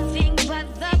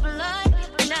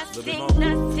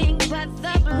 Nothing but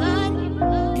the blood.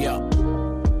 Yeah.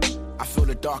 I feel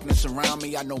the darkness around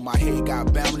me. I know my head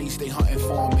got bounties. They hunting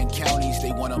for them in counties.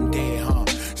 They want them dead, huh?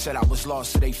 Said I was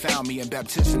lost, so they found me. In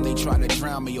baptism, they try to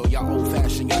drown me. Oh, y'all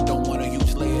old-fashioned, y'all don't want to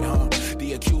use lead, huh?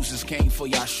 The accusers came for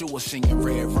Yahshua singing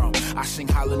red rum. I sing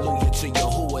hallelujah to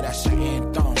Yahuwah, that's an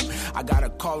anthem. I got a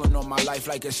calling on my life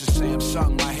like it's a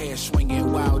Samsung. My hair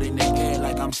swinging wild in the air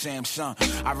like I'm Samsung.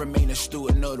 I remain a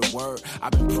student of the word.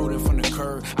 I've been prudent from the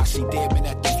curb. I see dead men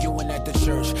at the viewing at the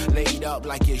church. Laid up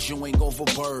like it's Ewing over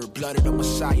bird. Blood of the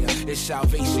Messiah, it's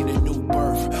salvation and new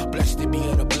birth. Blessed to be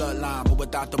in the bloodline, but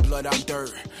without the blood I'm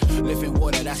dirt. Living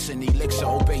water, that's an elixir,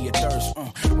 obey your thirst.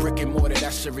 Brick and mortar,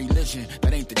 that's a religion,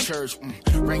 that ain't the church.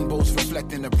 Rainbows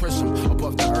reflecting the prism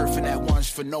above the earth, and that one's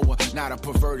for Noah, not a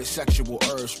perverted sexual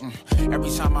urge. Every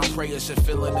time I pray, it's a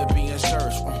feeling of being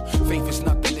searched. Faith is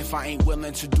nothing if I ain't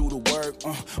willing to do the work.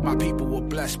 My people were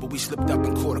blessed, but we slipped up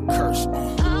and caught a curse.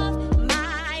 Of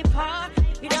my part,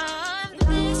 you done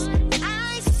this,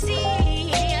 I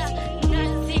see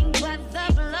nothing but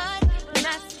the blood,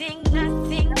 nothing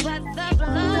but the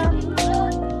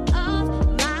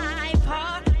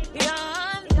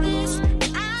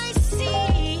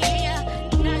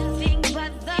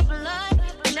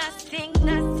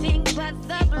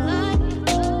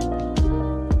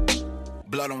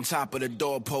top of the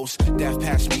doorpost. Death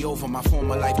passed me over, my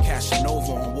former life casting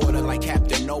over on water like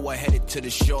Captain Noah headed to the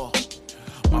shore.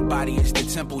 My body is the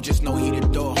temple, just know he the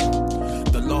door.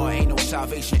 The law ain't no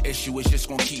salvation issue, it's just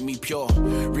gonna keep me pure.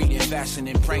 Reading, fasting,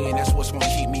 and praying, that's what's gonna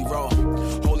keep me raw.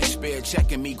 Holy Spirit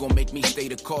checking me, gonna make me stay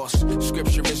the course.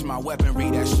 Scripture is my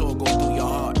weaponry, that sword go through your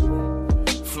heart.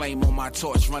 Flame on my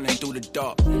torch, running through the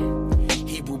dark.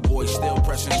 Hebrew boy still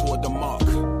pressing toward the mark.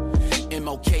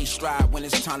 MLK stride when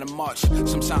it's time to march.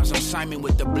 Sometimes I'm Simon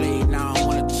with the blade, now I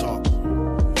wanna talk.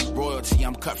 Royalty,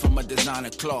 I'm cut from a designer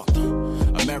cloth.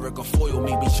 America foiled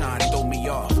me, be trying to throw me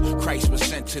off. Christ was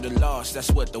sent to the lost, that's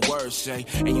what the words say.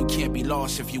 And you can't be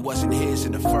lost if you wasn't his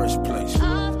in the first place.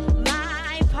 Of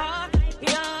my part,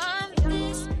 beyond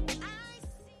this,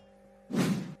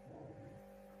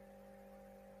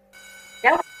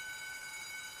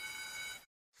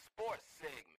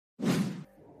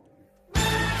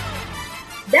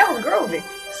 That was groovy.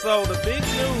 So the big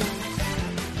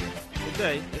news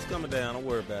today, it's coming down, don't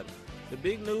worry about it. The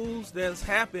big news that's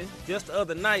happened just the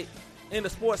other night in the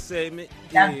sports segment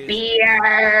The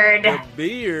beard. the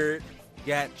Beard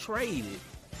got traded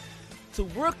to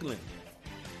Brooklyn.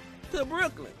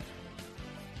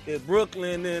 Is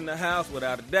Brooklyn in the house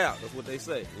without a doubt? That's what they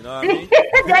say. You know what I mean?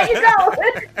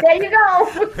 There you go.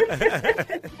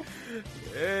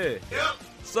 Yeah.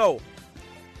 So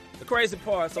the crazy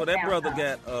part, so that brother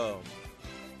got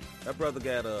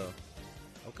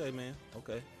okay, man.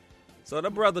 Okay. So the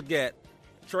brother got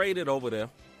traded over there.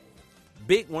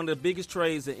 One of the biggest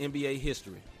trades in NBA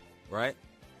history, right?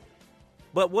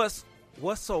 But what's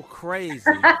so crazy?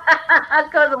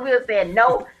 Cousin Will said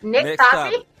no. Next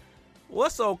topic.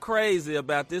 What's so crazy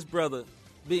about this brother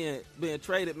being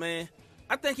traded, man?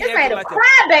 I think he This made acted a like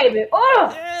crybaby.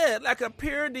 Oh, yeah, like a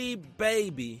purity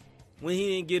baby when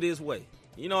he didn't get his way.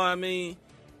 You know what I mean?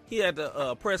 He had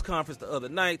the press conference the other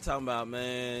night talking about,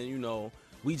 man, you know,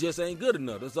 we just ain't good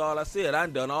enough. That's all I said. I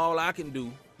done all I can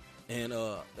do, and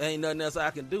ain't nothing else I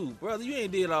can do, brother. You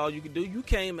ain't did all you can do. You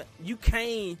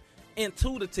came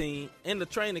into the team in the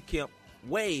training camp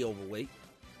way overweight,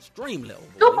 extremely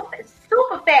overweight,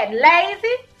 super fat,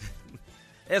 lazy.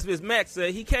 As Miss Max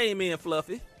said, he came in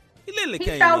fluffy. He literally He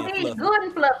came so in did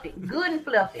fluffy. good and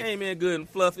fluffy. Came in good and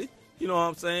fluffy. You know what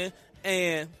I'm saying?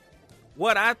 And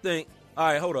what I think, all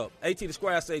right, hold up. AT the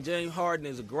Squire say James Harden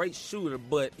is a great shooter,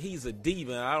 but he's a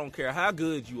diva. And I don't care how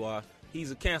good you are.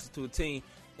 He's a cancer to a team,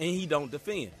 and he don't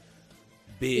defend.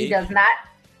 He does not.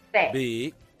 Facts.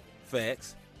 Big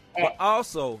facts. But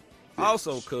also,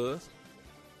 cuz,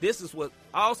 this is what,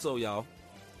 also, y'all,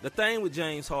 the thing with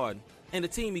James Harden and the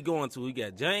team he going to, he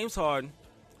got James Harden,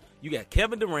 you got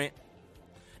Kevin Durant,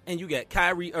 and you got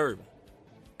Kyrie Irving.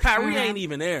 Kyrie ain't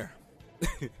even there.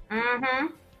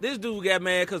 This dude got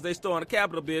mad because they stole on the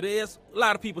Capitol bid. There's a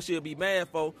lot of people should be mad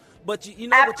for, but you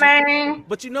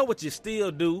know what you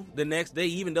still do the next day,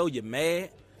 even though you're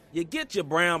mad, you get your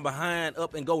brown behind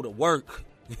up and go to work.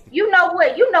 You know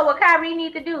what Kyrie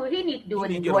needs to do? He needs to do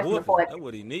an endorsement for it. That's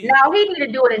what he needs. No, he needs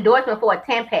to do an endorsement for a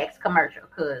Tampax commercial,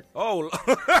 cuz. Oh.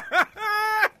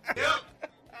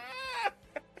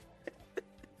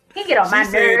 He get on my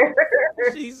nerves.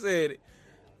 She said it.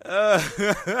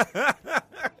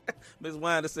 Miss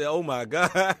Winder said, "Oh my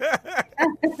God."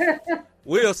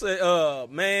 Will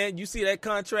said, "Man, you see that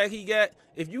contract he got?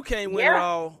 If you can't win it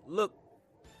all, look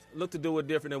to do it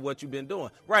different than what you've been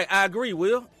doing." Right? I agree,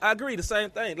 Will. I agree. The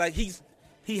same thing. Like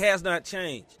he has not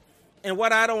changed. And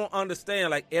what I don't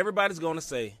understand, like everybody's gonna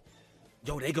say,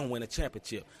 "Yo, they gonna win a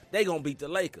championship. They gonna beat the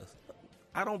Lakers."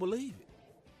 I don't believe it.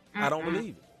 I don't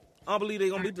believe it. I don't believe they're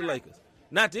gonna beat the Lakers.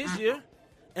 Not this year.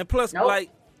 And plus, like,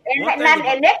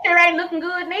 and next year ain't looking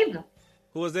good neither.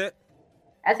 Who was that?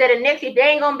 I said, and next year they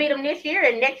ain't gonna beat them this year,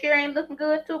 and next year ain't looking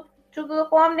good too good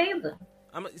for them neither.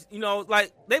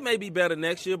 Like they may be better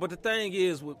next year, but the thing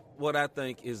is, what I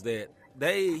think is that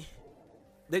they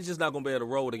just not gonna be able to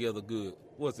roll together good.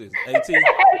 What's this? 18?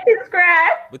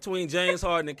 Between James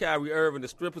Harden and Kyrie Irving, the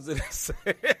strippers in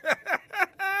that.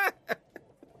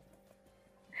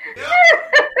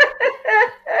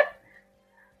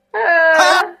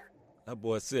 That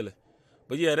boy's silly.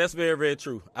 But yeah, that's very, very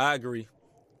true. I agree.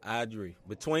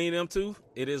 Between them two,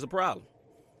 it is a problem.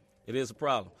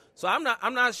 So I'm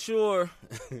not sure.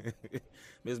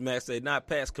 Ms. Max said not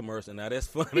Pat's commercial. Now that's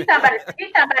funny. She's talking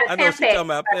about I know she's talking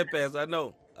about Pass. I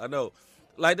know.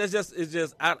 Like it's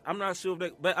just I'm not sure if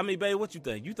they, but I mean, babe, what you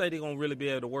think? You think they're gonna really be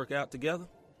able to work out together?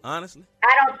 Honestly?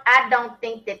 I don't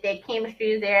think that their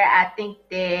chemistry is there. I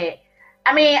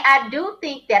do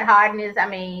think that Harden is,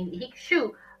 he can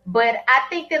shoot. But I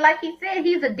think that, like he said,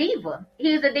 he's a diva.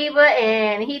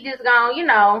 And he just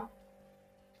gonna,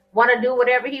 want to do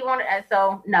whatever he wanted.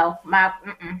 So no, my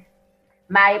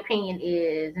opinion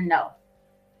is no.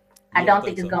 I don't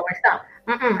think it's going to stop.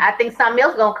 I think something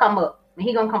else gonna come up.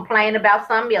 He gonna complain about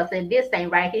something else, and this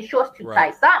ain't right. His shorts too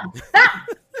tight. Something.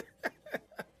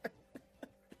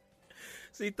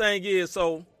 See, thing is,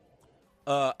 so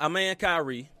our man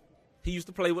Kyrie, he used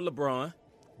to play with LeBron.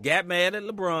 Got mad at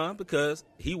LeBron because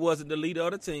he wasn't the leader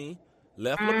of the team.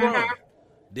 Left LeBron.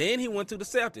 Then he went to the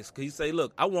Celtics because he say,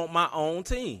 "Look, I want my own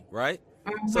team, right?"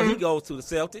 So he goes to the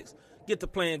Celtics, get to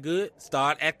playing good,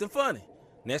 start acting funny.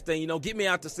 Next thing you know, get me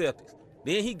out the Celtics.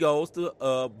 Then he goes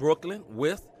to Brooklyn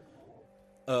with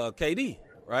KD,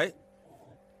 right?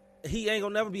 He ain't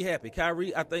gonna never be happy.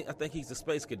 Kyrie, I think he's a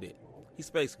space cadet. He's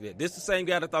space cadet. This is the same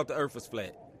guy that thought the Earth was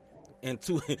flat. In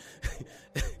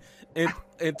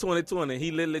 2020,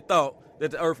 he literally thought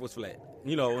that the Earth was flat.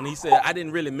 You know, and he said, I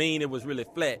didn't really mean it was really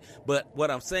flat. But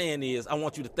what I'm saying is, I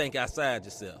want you to think outside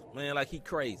yourself. Man, like he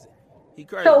crazy. He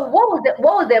crazy. So what was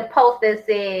that post that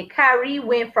said Kyrie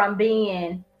went from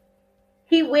being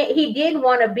he didn't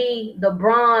want to be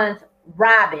LeBron's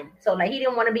Robin. So like he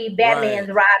didn't want to be Batman's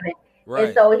Robin. Right.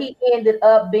 And so he ended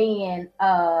up being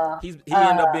he ended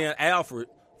up being Alfred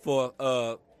for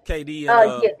KD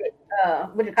and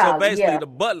what you call so basically the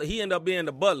butler. He ended up being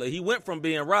the butler. He went from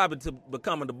being Robin to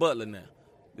becoming the butler now.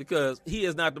 Because he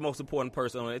is not the most important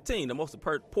person on that team. The most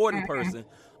important person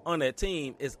on that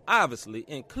team is obviously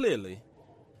and clearly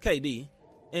KD,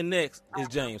 and next is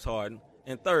James Harden,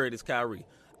 and third is Kyrie.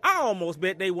 I almost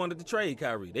bet they wanted to trade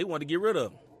Kyrie. They wanted to get rid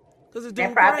of him because it's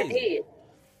doing crazy.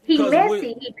 He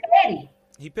messy. He petty.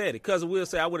 He petty. Because we'll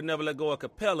say I would have never let go of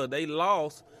Capella. They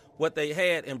lost what they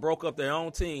had and broke up their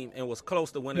own team and was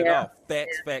close to winning it off.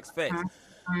 Facts.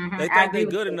 They think they're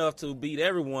good enough to beat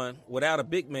everyone without a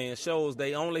big man. Shows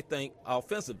they only think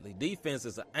offensively. Defense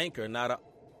is an anchor, not a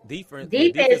defense.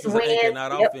 Defense is an anchor,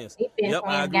 not offense.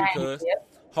 I agree. Because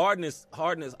Harden is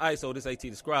ISO. This AT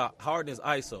described. Harden is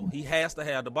ISO. He has to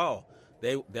have the ball.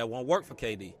 That won't work for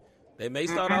KD. They may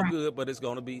start off good, but it's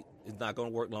not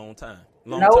going to work long term.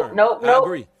 I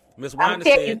agree. Miss Winder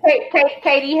said,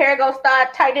 KD hair gonna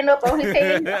start tightening up on his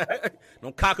head.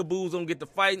 Them cockaboos don't get to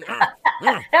fighting.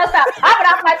 That's how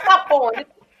I'm like popcorn.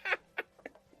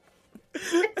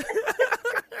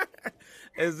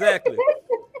 Exactly.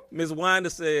 Miss Winder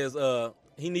says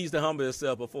he needs to humble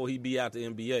himself before he be out the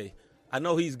NBA. I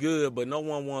know he's good, but no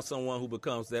one wants someone who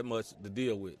becomes that much to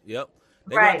deal with. Yep.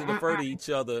 They're going to have to defer to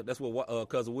each other. That's what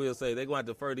Cousin Will say. They're going to have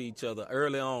to defer to each other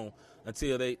early on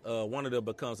until one of them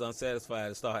becomes unsatisfied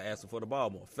and start asking for the ball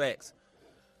more. Facts.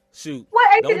 Shoot.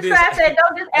 What don't diss Alfred.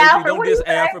 Don't diss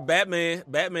Alfred.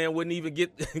 Batman wouldn't even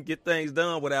get things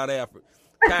done without Alfred.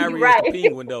 Kyrie is the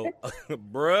penguin, though.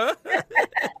 Bruh.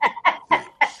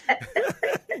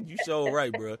 You sure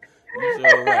right, bruh.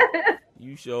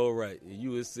 You sure right.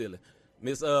 You is silly.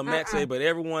 Miss Max said, but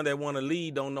everyone that want to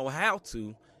lead don't know how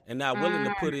to and not willing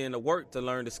to put in the work to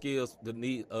learn the skills to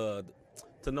need to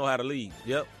know how to lead.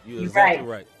 Yep, you're exactly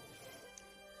right.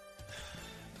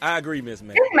 I agree, Miss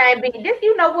Max. This man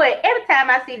you know what? Every time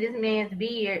I see this man's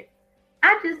beard,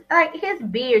 I just like his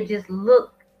beard just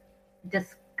look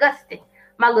disgusting.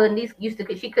 My little niece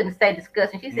she couldn't say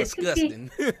disgusting. She said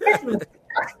disgusting. It's disgusting.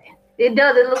 It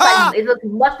does. It looks like it looks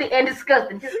musty and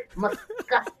disgusting. Just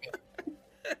disgusting.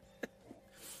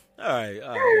 All right.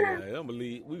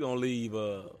 We're gonna leave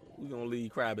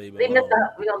Crybaby alone.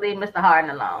 We're gonna leave Mr.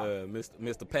 Harden alone.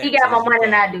 Mr. Pat. He got more money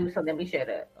than I do, so let me shut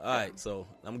up. All right, so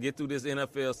I'm gonna get through this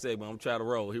NFL segment. I'm gonna try to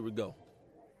roll. Here we go.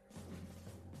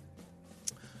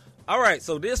 All right,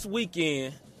 so this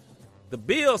weekend, the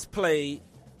Bills played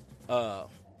the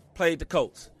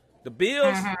Colts. The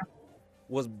Bills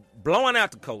was blowing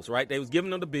out the Colts, right? They was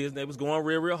giving them the business. They was going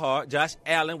real hard. Josh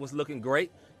Allen was looking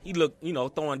great. He looked,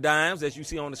 throwing dimes, as you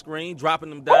see on the screen,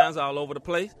 dropping them dimes all over the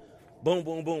place. Boom,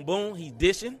 boom, boom, boom. He's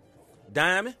dishing,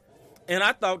 diming. And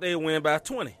I thought they would win by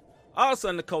 20. All of a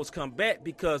sudden, the Colts come back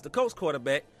because the Colts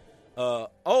quarterback,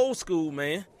 old school,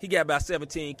 man, he got about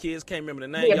 17 kids. Can't remember the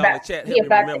name. Y'all in the chat help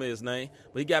me remember his name.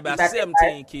 But he got about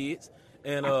 17 kids.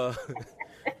 And he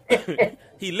got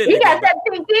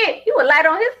 17 kids. He was light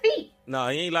on his feet. No,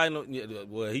 he ain't light on.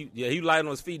 Well, he light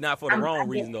on his feet not for the wrong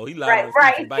reason though. He light on his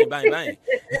feet for bang bang bang.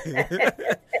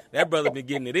 That brother been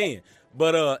getting it in.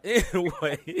 But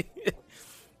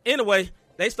anyway,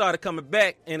 they started coming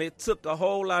back, and it took a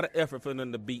whole lot of effort for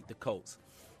them to beat the Colts.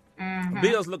 The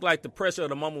Bills looked like the pressure of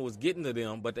the moment was getting to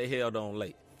them, but they held on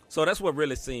late. So that's what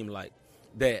really seemed like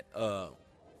that.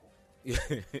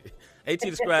 AT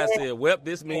the Scribe said, well,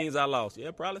 this means I lost.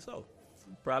 Yeah, probably so.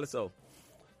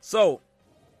 So,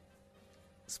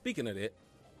 Speaking of that,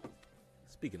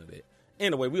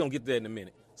 anyway, we're going to get to that in a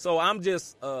minute. So I'm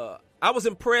just, I was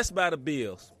impressed by the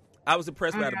Bills.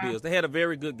 They had a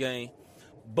very good game,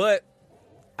 but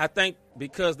I think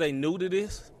because they knew to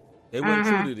this, they weren't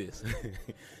true to this.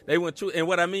 They weren't true, and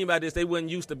what I mean by this, they weren't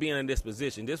used to being in this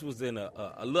position. This was in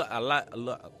a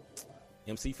lot.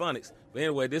 MC Phonics. But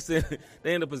anyway, they're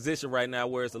in a position right now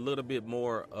where it's a little bit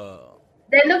more.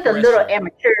 They looked a little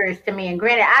amateurish to me. And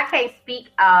granted, I can't speak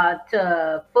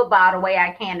to football the way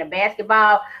I can to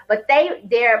basketball, but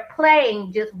their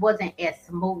playing just wasn't as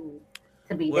smooth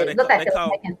to me. It looked like they were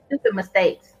making stupid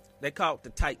mistakes. They call it the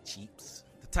tight cheeks.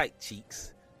 The tight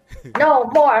cheeks. No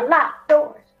more locked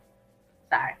doors.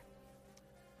 Sorry.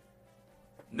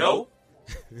 No.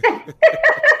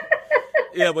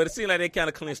 Yeah, but it seemed like they kind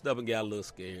of clinched up and got a little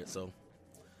scared. So,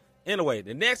 anyway,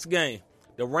 the next game,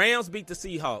 the Rams beat the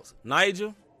Seahawks.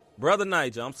 Brother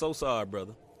Nigel, I'm so sorry,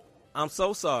 brother. I'm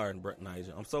so sorry,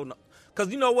 Nigel.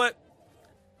 Because you know what?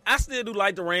 I still do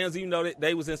like the Rams, even though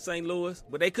they was in St. Louis,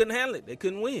 but they couldn't handle it. They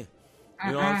couldn't win.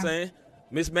 You know what I'm saying?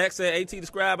 Miss Mac said, AT the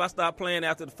Scribe, I stopped playing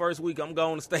after the first week. I'm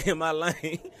going to stay in my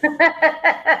lane.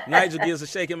 Nigel gives a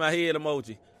shaking my head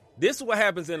emoji. This is what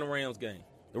happens in the Rams game.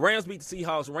 The Rams beat the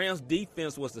Seahawks. Rams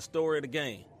defense was the story of the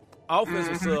game. Offense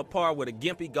was subpar with a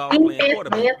gimpy golf playing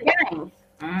quarterback.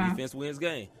 Defense wins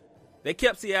game. They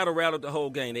kept Seattle rattled the whole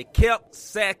game. They kept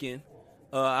sacking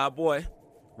our boy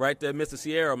right there, Mr.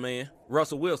 Sierra man,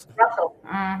 Russell Wilson.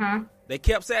 They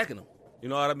kept sacking him. You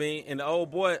know what I mean? And the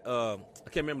old boy, I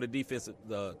can't remember the defensive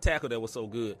tackle that was so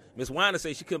good. Miss Weiner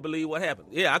said she couldn't believe what happened.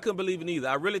 Yeah, I couldn't believe it either.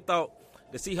 I really thought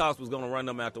the Seahawks was going to run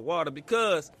them out the water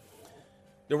because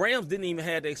the Rams didn't even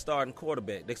have their starting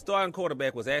quarterback. Their starting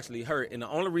quarterback was actually hurt, and the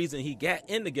only reason he got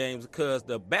in the game was because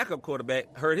the backup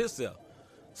quarterback hurt himself.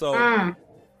 So,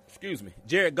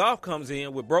 Jared Goff comes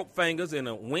in with broke fingers and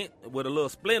went with a little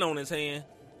splint on his hand,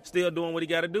 still doing what he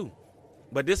got to do.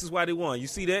 But this is why they won. You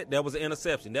see that? That was an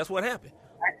interception. That's what happened.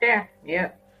 Right there,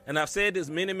 yeah. And I've said this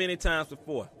many, many times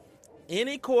before.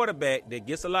 Any quarterback that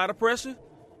gets a lot of pressure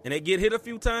and they get hit a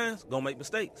few times, going to make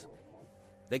mistakes.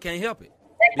 They can't help it.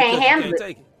 They can't handle it.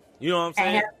 Take it. You know what I'm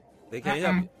saying? They can't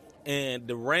help it. And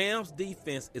the Rams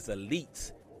defense is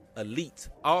elite. Elite.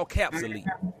 All caps elite.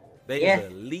 They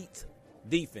is elite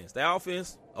defense. Their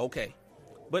offense, okay.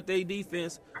 But their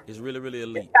defense is really, really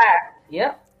elite.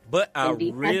 Yep. But I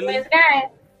really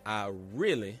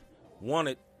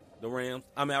wanted the Rams.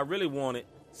 I mean, I really wanted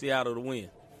Seattle to win.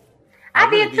 I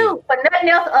did too, but nothing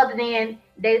else other than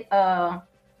they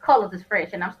colors is fresh,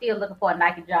 and I'm still looking for a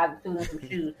Nike jogging suit and some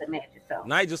shoes to match it. So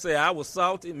Nigel said I was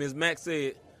salty. Miss Mac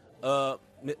said,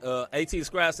 AT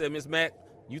Scribe said, Miss Mac,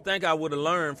 you think I would have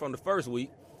learned from the first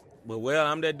week, but well,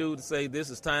 I'm that dude to say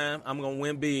this is time. I'm gonna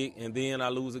win big, and then I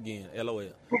lose again.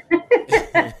 LOL.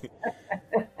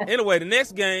 Anyway, the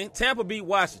next game, Tampa beat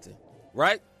Washington.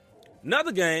 Right,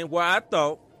 another game where I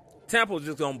thought Tampa was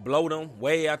just gonna blow them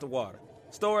way out the water.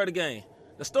 Story of the game.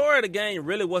 The story of the game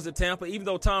really wasn't Tampa, even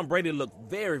though Tom Brady looked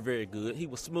very, very good. He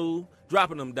was smooth,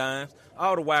 dropping them dimes.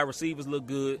 All the wide receivers looked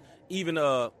good. Even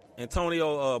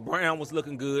Antonio Brown was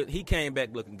looking good. He came back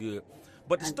looking good.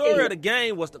 But the story of the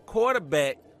game was the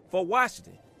quarterback for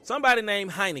Washington, somebody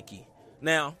named Heineke.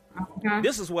 Now,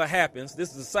 this is what happens.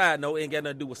 This is a side note. It ain't got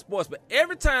nothing to do with sports. But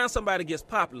every time somebody gets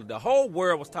popular, the whole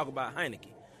world was talking about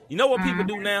Heineke. You know what people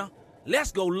do now?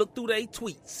 Let's go look through their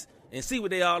tweets and see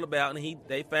what they all about. And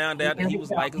they found out that he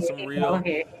was liking some real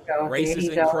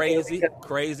racist and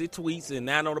crazy tweets. And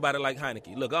now nobody like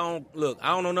Heineke. Look, I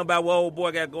don't know nothing about what old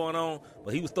boy got going on,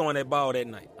 but he was throwing that ball that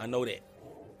night. I know that.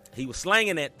 He was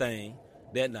slanging that thing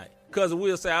that night. Cousin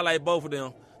Will say I like both of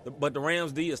them, but the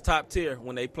Rams D is top tier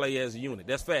when they play as a unit.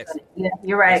 That's facts. Yeah,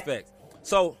 you're right. That's facts.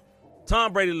 So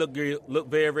Tom Brady looked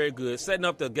very, very good. Setting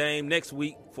up the game next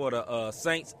week for the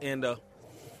Saints and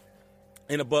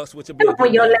the Bucks, which will be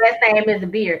when your last name is a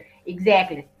beer.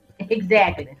 Exactly.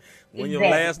 When your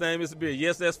last name is a beer.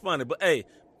 Yes, that's funny. But hey,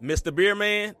 Mr. Beer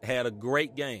Man had a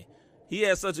great game. He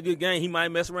had such a good game, he might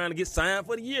mess around and get signed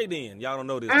for the year then. Y'all don't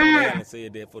know this. Tony Allen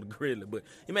said that for the Grizzlies, but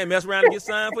he may mess around and get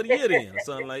signed for the year then or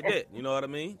something like that. You know what I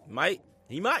mean?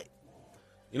 He might.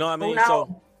 You know what I mean?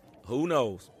 So, who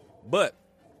knows? But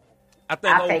I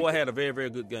think old boy had a very, very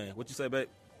good game. What you say, babe?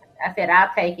 I said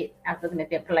I'll take it. I was looking at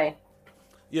their play.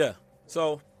 Yeah.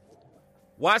 So,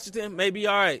 Washington may be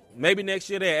all right. Maybe next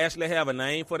year they actually have a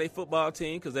name for their football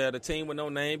team because they're the team with no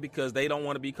name because they don't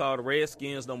want to be called the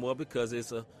Redskins no more because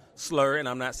it's a slur, and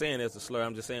I'm not saying it's a slur.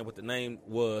 I'm just saying what the name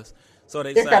was. So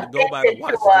they decided to go by the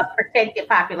Washington. To a protected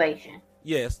population.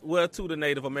 Yes, well, to the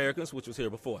Native Americans, which was here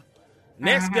before.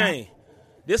 Next game.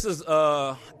 This is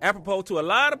apropos to a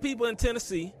lot of people in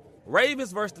Tennessee.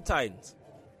 Ravens versus the Titans.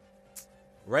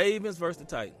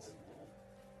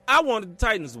 I wanted the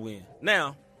Titans to win.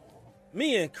 Now,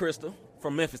 me and Crystal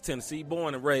from Memphis, Tennessee,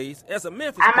 born and raised. As a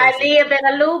Memphis I might person, live in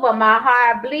a loop, but my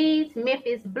heart bleeds.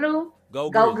 Memphis blue. Go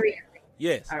Grizzlies.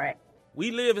 Yes. All right.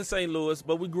 We live in St. Louis,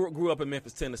 but we grew up in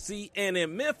Memphis, Tennessee. And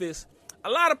in Memphis, a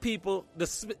lot of people, the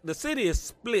city is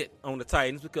split on the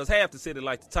Titans because half the city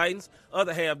like the Titans,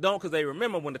 other half don't because they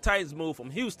remember when the Titans moved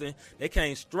from Houston, they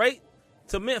came straight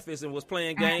to Memphis and was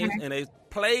playing games, and they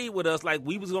played with us like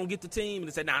we was going to get the team, and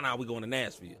they said, nah, we're going to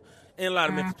Nashville. And a lot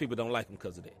of Memphis people don't like them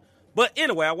because of that. But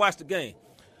anyway, I watched the game.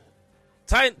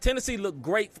 Tennessee looked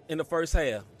great in the first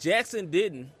half. Jackson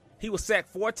didn't. He was sacked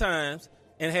 4 times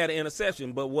and had an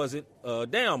interception, but wasn't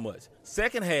down much.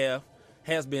 Second half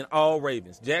has been all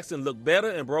Ravens. Jackson looked better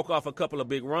and broke off a couple of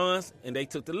big runs, and they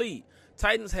took the lead.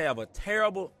 Titans have a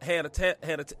terrible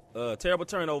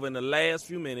turnover in the last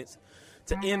few minutes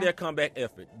to end their comeback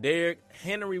effort. Derrick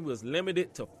Henry was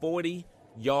limited to 40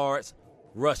 yards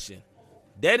rushing.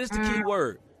 That is the key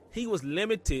word. He was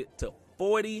limited to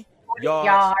 40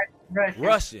 yards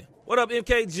rushing. What up,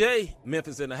 MKJ?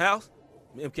 Memphis in the house.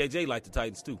 MKJ like the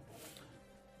Titans too.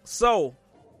 So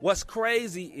what's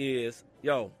crazy is,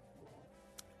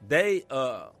 they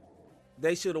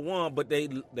should have won, but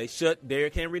they shut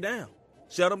Derrick Henry down.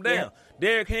 Shut him down. Yeah.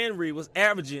 Derrick Henry was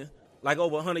averaging like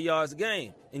over 100 yards a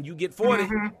game, and you get 40,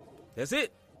 that's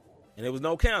it. And there was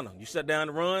no counter. You shut down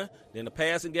the run, then the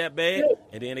passing got bad,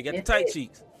 and then they got the tight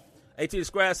cheeks. AT the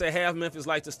Scribe said half Memphis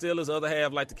like the Steelers, other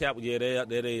half like the Cowboys. Yeah,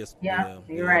 that is. Yeah,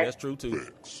 you're right. That's true too.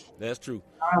 That's true.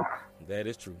 That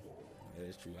is true. That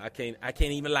is true. I can't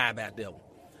even lie about that one.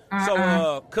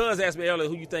 So, Cuz asked me earlier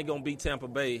who you think gonna beat Tampa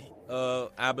Bay.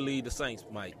 I believe the Saints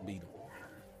might beat them.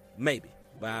 Maybe,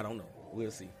 but I don't know.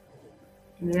 We'll see.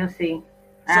 We'll see.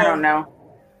 I don't know.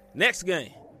 Next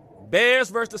game, Bears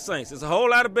versus the Saints. There's a whole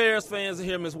lot of Bears fans in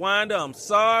here, Miss Winder. I'm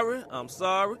sorry.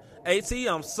 AT,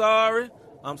 I'm sorry.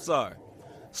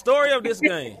 Story of this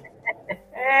game.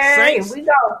 Saints, here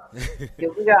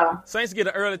we go. Saints get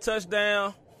an early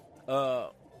touchdown.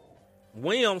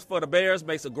 Williams for the Bears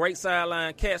makes a great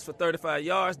sideline catch for 35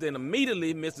 yards, then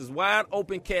immediately misses wide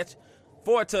open catch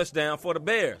for a touchdown for the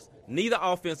Bears. Neither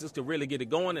offenses could really get it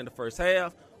going in the first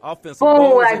half. Offensive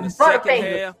goals in the second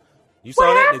half. You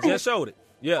saw that? They just showed it.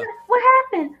 Yeah. What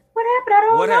happened? I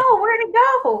don't know. Where'd it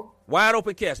go? Wide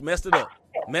open catch. Messed it up.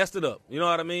 You know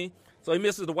what I mean? So he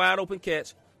misses the wide open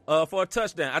catch for a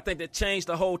touchdown. I think that changed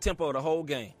the whole tempo of the whole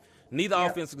game. Neither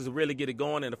offense could really get it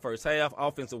going in the first half.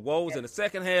 Offensive woes in the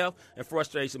second half, and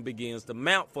frustration begins to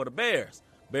mount for the Bears.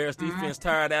 Bears defense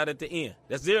tired out at the end.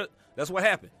 That's what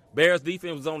happened. Bears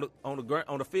defense was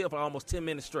on the field for almost 10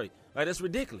 minutes straight. Like, that's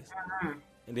ridiculous.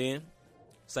 And then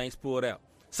Saints pulled out.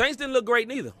 Saints didn't look great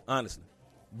neither, honestly,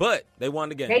 but they won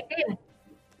the game. They didn't.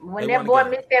 When that boy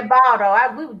missed that ball,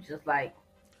 though, we were just like.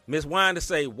 Miss Winder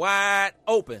say wide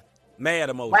open, mad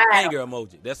emoji, anger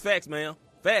emoji. That's facts, man.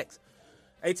 Facts.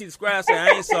 AT the Scribe said, I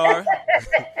ain't sorry.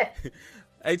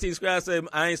 AT the Scribe said,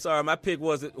 I ain't sorry. My pick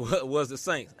was the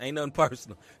Saints. Ain't nothing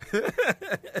personal.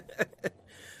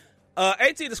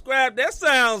 AT the Scribe, that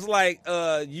sounds like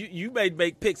you may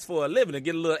make picks for a living and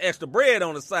get a little extra bread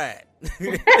on the side.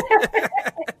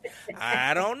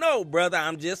 I don't know, brother.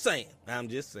 I'm just saying.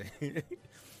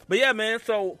 But yeah, man,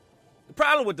 so the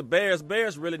problem with the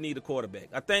Bears really need a quarterback.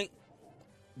 I think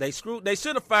they should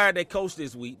have fired their coach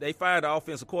this week. They fired the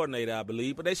offensive coordinator, I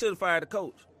believe, but they should have fired the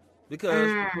coach because,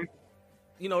 what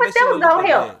they was going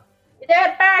to help? If they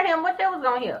had fired him, what that was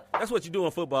going to help? That's what you do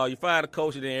in football. You fire the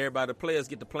coach and then everybody, the players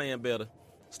get to playing better,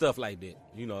 stuff like that.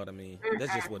 You know what I mean?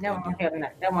 That's just what that wasn't going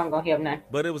to help nothing.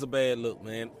 But it was a bad look,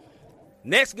 man.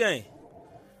 Next game.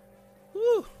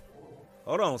 Whew.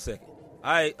 Hold on a second.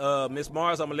 All right, Miss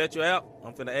Mars, I'm going to let you out.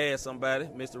 I'm finna add somebody.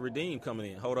 Mr. Redeem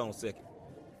coming in. Hold on a second.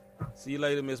 See you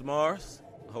later, Miss Mars.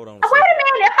 Hold on a second. Wait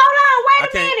a minute. Hold on. Wait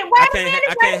a minute.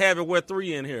 I can't have it with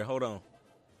 3 in here. Hold on.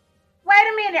 Wait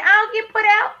a minute. I don't get put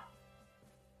out.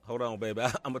 Hold on, baby.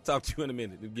 I'm going to talk to you in a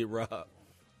minute. You get robbed.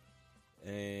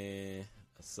 And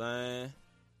assign.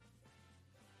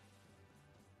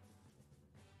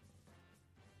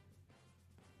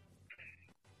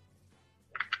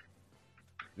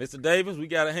 Mr. Davis, we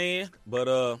got a hand,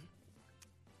 but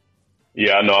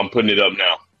yeah, I know. I'm putting it up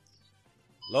now.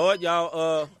 Lord,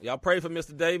 y'all pray for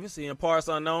Mr. Davis. He in parts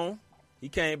unknown. He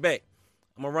came back.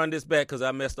 I'm gonna run this back because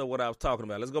I messed up what I was talking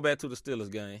about. Let's go back to the Steelers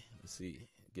game. Let's see.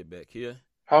 Get back here.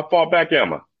 How far back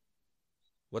am I?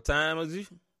 What time is you?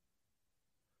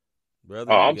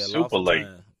 Brother, I'm super late.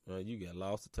 Bro, you got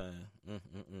lost of time.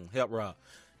 Help Rob.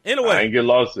 Anyway. I ain't get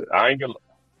lost.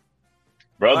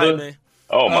 Brother. Right,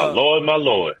 oh, my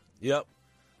Lord. Yep.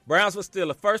 Browns were still.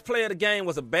 The first play of the game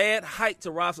was a bad hike to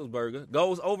Roethlisberger.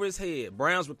 Goes over his head.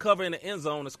 Browns recover in the end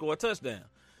zone and score a touchdown.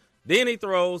 Then he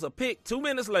throws a pick 2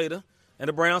 minutes later, and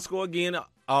the Browns score again,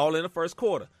 all in the first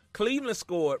quarter. Cleveland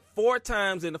scored 4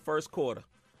 times in the first quarter.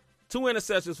 2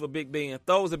 interceptions for Big Ben.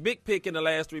 Throws a big pick in the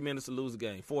last 3 minutes to lose the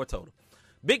game. 4 total.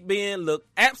 Big Ben looked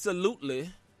absolutely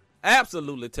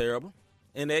terrible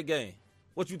in that game.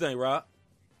 What you think, Rob?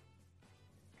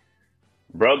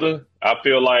 Brother, I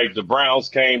feel like the Browns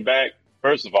came back.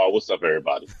 First of all, what's up,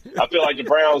 everybody? I feel like the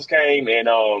Browns came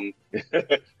and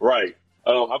right.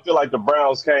 I feel like the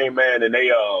Browns came, man, and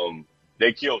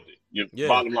they killed it.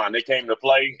 Bottom line, they came to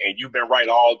play, and you've been right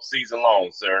all season long,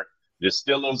 sir. The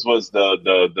Steelers was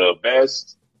the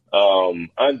best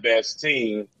unbest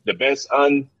team, the best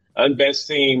unbest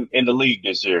team in the league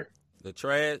this year.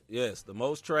 The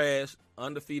most trash,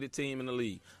 undefeated team in the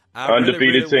league.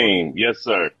 Undefeated team, yes,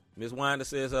 sir. Miss Winder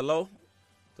says hello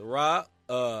to Rob.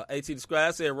 AT the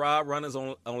Scribe said Rob runners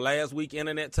on last week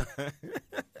internet time.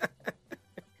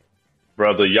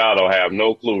 Brother, y'all don't have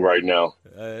no clue right now.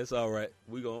 It's all right.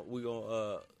 We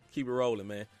gonna keep it rolling,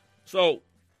 man. So,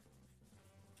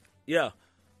 yeah.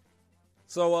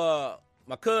 So,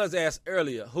 my cuz asked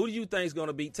earlier, who do you think is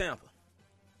gonna beat Tampa?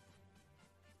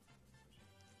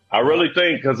 I really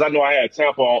think, because I know I had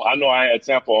Tampa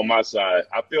on my side.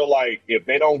 I feel like if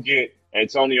they don't get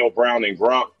Antonio Brown and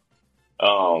Gronk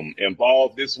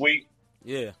involved this week,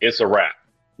 it's a wrap.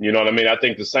 You know what I mean? I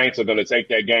think the Saints are going to take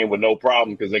that game with no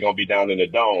problem because they're going to be down in the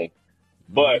dome.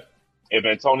 But if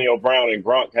Antonio Brown and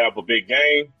Gronk have a big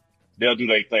game, they'll do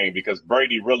their thing because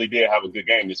Brady really did have a good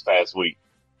game this past week.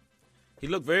 He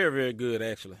looked very, very good,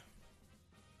 actually.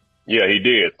 Yeah, he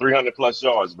did. 300-plus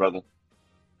yards, brother.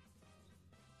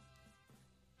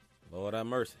 Lord have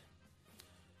mercy.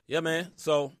 Yeah, man.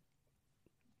 So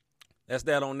that's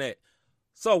that on that.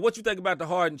 So what you think about the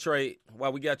Harden trade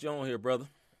while we got you on here, brother?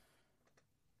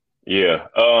 Yeah.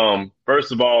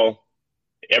 First of all,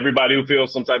 everybody who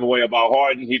feels some type of way about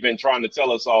Harden, he's been trying to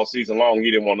tell us all season long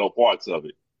he didn't want no parts of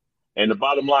it. And the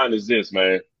bottom line is this,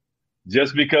 man.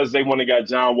 Just because they went and got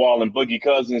John Wall and Boogie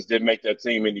Cousins didn't make that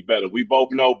team any better. We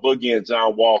both know Boogie and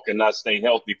John Wall cannot stay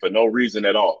healthy for no reason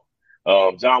at all.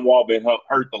 John Wall been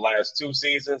hurt the last 2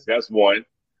 seasons. That's one.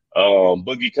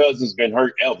 Boogie Cousins been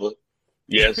hurt ever.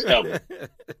 Yes, ever.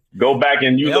 Go back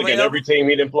and look at every team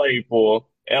he done played for,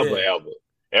 ever.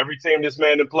 Every team this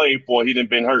man done played for, he done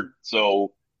been hurt.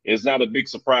 So it's not a big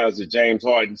surprise that James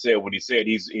Harden said what he said.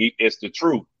 It's the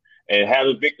truth. And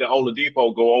having Victor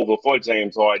Oladipo go over for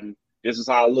James Harden, this is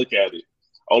how I look at it.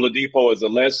 Oladipo is a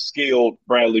less skilled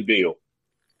Bradley Beal.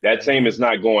 That team is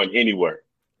not going anywhere.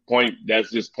 That's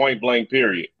just point blank,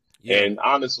 period. Yeah. And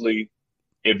honestly,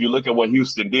 if you look at what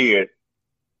Houston did,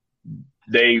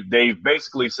 they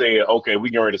basically said, okay, we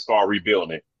get ready to start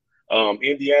rebuilding.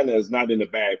 Indiana is not in a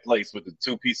bad place with the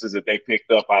 2 pieces that they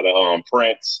picked up out of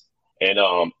Prince and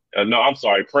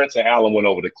Prince and Allen went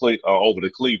over to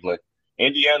Cleveland.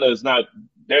 Indiana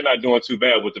they're not doing too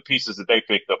bad with the pieces that they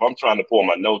picked up. I'm trying to pull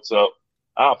my notes up.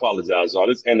 I apologize, y'all.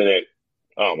 This internet,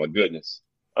 oh my goodness.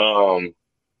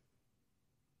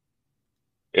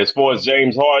 As far as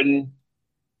James Harden,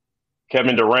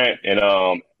 Kevin Durant,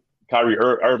 and Kyrie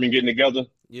Irving getting together,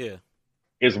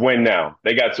 it's win now.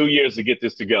 They got 2 years to get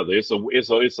this together. It's a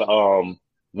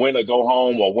win or go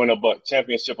home or win a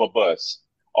championship or bust.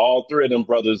 All 3 of them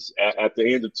brothers at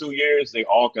the end of 2 years, they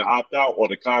all can opt out or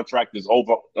the contract is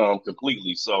over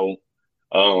completely. So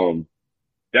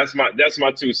that's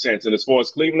my 2 cents. And as far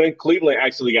as Cleveland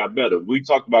actually got better. We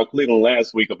talked about Cleveland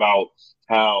last week about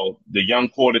how the young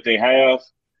core that they have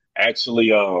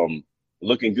actually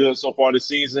looking good so far this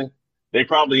season. They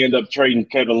probably end up trading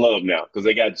Kevin Love now because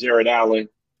they got Jared Allen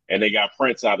and they got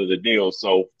Prince out of the deal.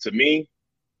 So to me,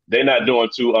 they're not doing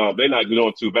too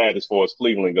bad as far as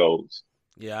Cleveland goes.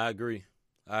 Yeah, I agree.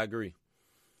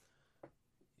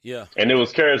 Yeah. And it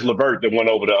was Karis LeVert that went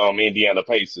over to Indiana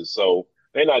Pacers, so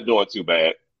they're not doing too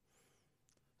bad.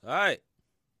 All right.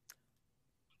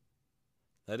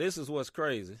 Now this is what's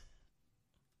crazy.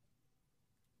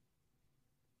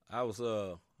 I was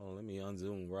let me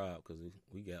unzoom Rob because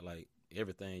we got like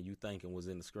everything you thinking was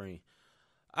in the screen.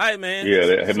 All right, man.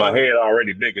 Yeah, my head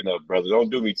already big enough, brother. Don't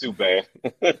do me too bad.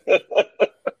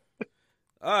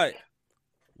 All right.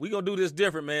 We gonna do this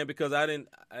different, man, because I didn't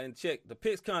check the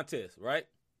picks contest, right?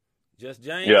 Just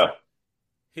James. Yeah.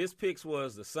 His picks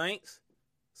was the Saints.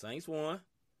 Saints won.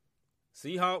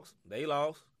 Seahawks, they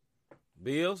lost.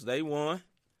 Bills, they won.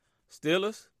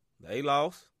 Steelers, they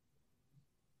lost.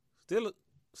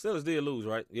 Steelers did lose,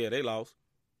 right? Yeah, they lost.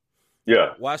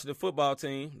 Yeah. Washington football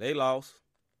team, they lost.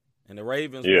 And the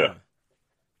Ravens won.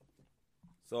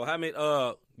 So how many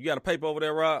you got a paper over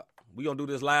there, Rob? We gonna do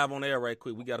this live on air right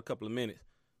quick. We got a couple of minutes.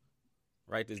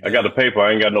 Write this down. I got a paper.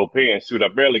 I ain't got no pen. Shoot, I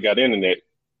barely got internet.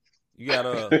 You got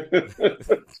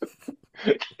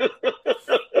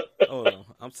hold on.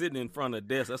 I'm sitting in front of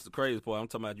the desk. That's the crazy part. I'm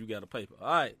talking about you got a paper.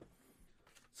 All right.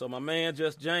 So my man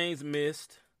Just James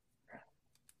missed.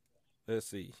 Let's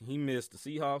see. He missed the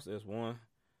Seahawks. That's 1.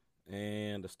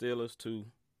 And the Steelers 2.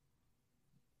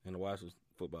 And the Washington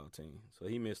football team. So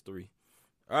he missed 3.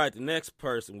 All right. The next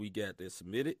person we got that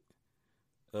submitted.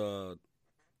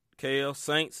 Kale,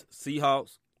 Saints,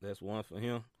 Seahawks. That's 1 for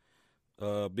him.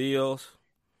 Bills.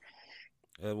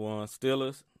 That's 1.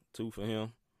 Steelers. 2 for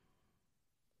him.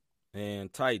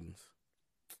 And Titans.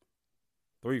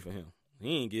 3 for him.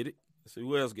 He ain't get it. Let's see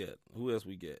who else got. Who else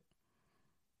we got?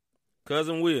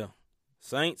 Cousin Will.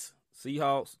 Saints,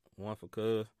 Seahawks, 1 for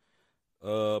Cuz.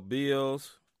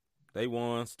 Bills, they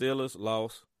won. Steelers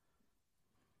lost.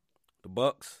 The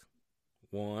Bucks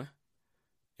won.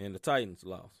 And the Titans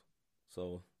lost.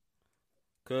 So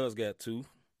Cuz got 2.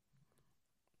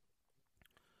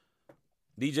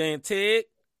 DJ and Ted,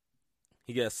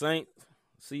 he got Saints,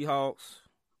 Seahawks,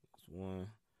 1.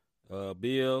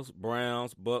 Bills,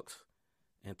 Browns, Bucks,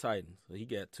 and Titans. So he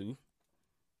got 2.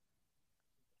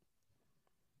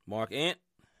 Mark Ant,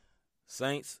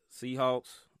 Saints,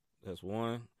 Seahawks, that's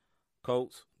 1.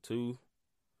 Colts, 2.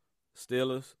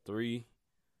 Steelers, 3.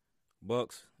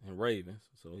 Bucks, and Ravens.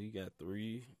 So he got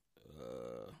 3.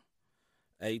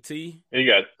 AT. He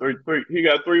got 3. He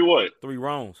got 3 what? 3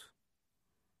 wrongs.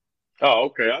 Oh,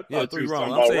 okay. I thought 3 you was wrong.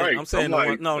 talking about I'm right. saying I'm the like,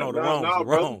 one, no, the nah, wrong, nah, the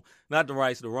brother. wrong, not the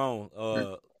rights, the wrong.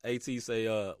 AT say,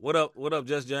 what up,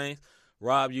 Just James?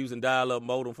 Rob using dial-up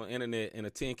modem for internet in a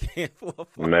tin can for a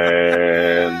phone.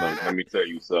 Man, let me tell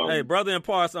you something. Hey, brother in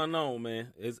parts unknown,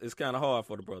 man. It's kind of hard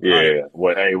for the brother. Yeah.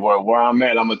 Well, hey, where I'm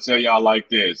at, I'm gonna tell y'all like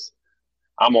this.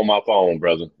 I'm on my phone,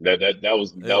 brother.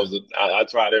 I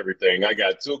tried everything. I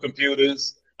got 2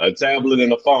 computers, a tablet,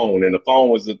 and a phone. And the phone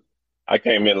was I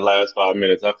came in the last 5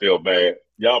 minutes. I feel bad.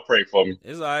 Y'all pray for me.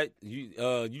 It's all right. You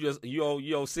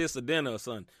owe sister dinner or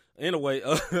something. Anyway,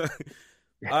 all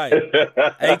right.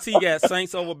 AT got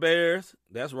Saints over Bears.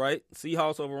 That's right.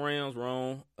 Seahawks over Rams.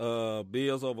 Wrong.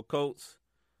 Bills over Colts.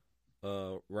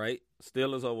 Right.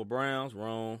 Steelers over Browns.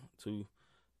 Wrong. 2.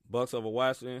 Bucks over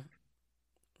Washington.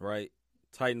 Right.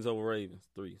 Titans over Ravens.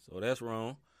 3. So that's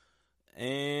wrong.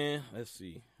 And let's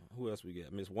see. Who else we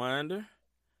got? Miss Winder.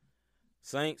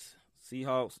 Saints.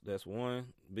 Seahawks. That's 1.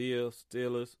 Bills.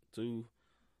 Steelers. 2.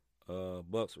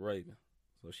 Bucks. Ravens.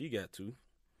 So she got 2.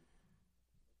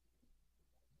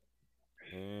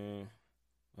 And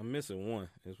I'm missing 1.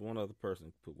 There's one other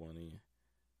person put 1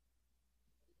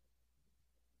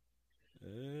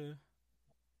 in.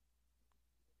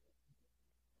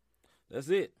 That's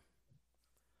it.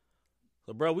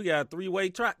 So, bro, we got a 3-way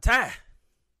tie.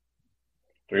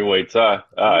 3-way tie.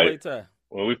 All right. Tie.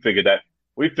 Well, we figured that.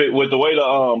 With the way the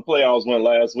playoffs went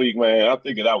last week, man, I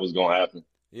figured that was gonna happen.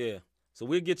 Yeah. So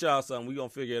we'll get y'all something. We're gonna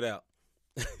figure it out.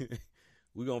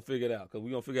 We're gonna figure it out because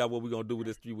we're gonna figure out what we're gonna do with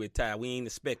this 3-way tie. We ain't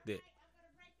expect that.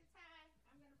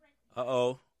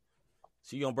 Uh-oh.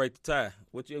 She gonna break the tie.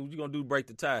 What you gonna do to break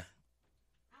the tie?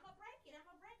 I'm gonna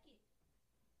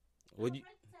break it.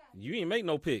 You ain't make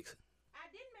no picks. I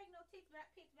didn't make no picks, but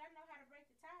I know how to break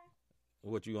the tie.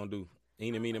 What you gonna do?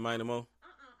 Eeny, meeny, miny, mo?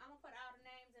 I'm gonna put all the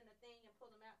names in the thing and pull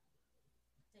them out.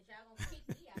 Since y'all gonna kick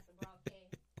me out the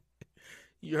broadcast.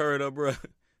 You heard her, bro.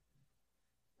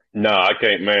 No, I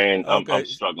can't, man. Okay. I'm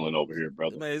struggling over here,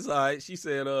 brother. Man, it's all right. She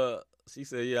said,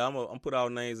 yeah, I'm gonna put all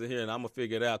the names in here and I'm gonna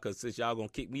figure it out because since y'all gonna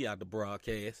kick me out the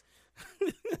broadcast.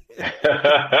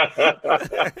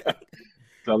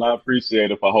 So I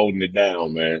appreciate it for holding it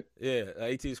down, man. Yeah,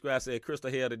 AT Scratch said Crystal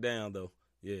held it down though.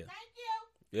 Yeah. Thank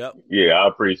you. Yep. Yeah, I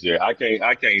appreciate it. I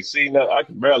can't see nothing. I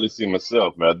can barely see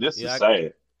myself, man. This is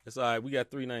sad. It's all right. We got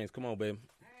 3 names. Come on, baby.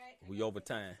 All right. We over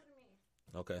time.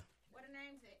 Okay. What are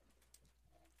names at?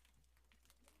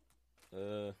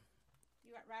 You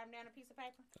write them down on a piece of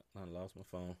paper? I lost my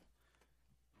phone.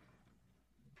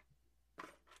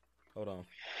 Hold on.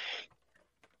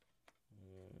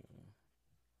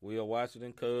 Will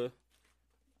Washington, Cuz.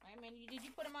 Wait a minute. Did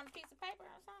you put them on a piece of paper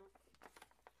or something?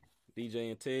 DJ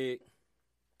and Ted.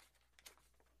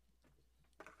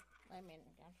 Wait a minute.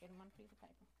 Gotta get them on a piece of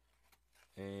paper.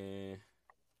 And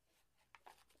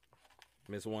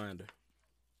Miss Winder.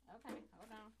 Okay,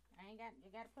 hold on. You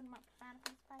gotta put them up to find a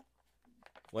piece of paper.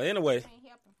 Well, anyway,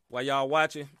 while y'all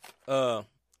watching,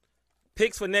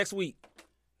 picks for next week.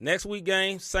 Next week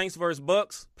game, Saints versus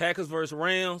Bucks, Packers versus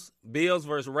Rams, Bills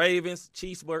versus Ravens,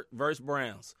 Chiefs versus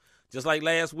Browns. Just like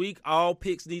last week, all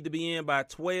picks need to be in by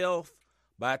 12.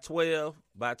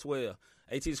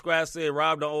 AT Scribe said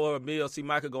Rob don't owe her a bill. See,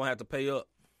 Michael gonna have to pay up.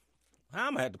 How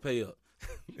am I have to pay up?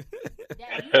 Yeah,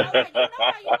 you know how you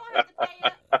gonna have to pay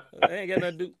up. I ain't got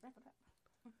nothing to do.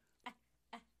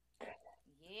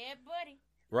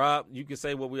 Rob, you can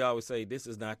say what we always say. This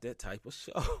is not that type of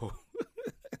show.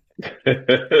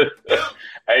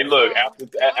 Hey, look,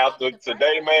 after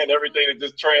today, man, everything that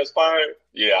just transpired,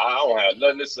 yeah, I don't have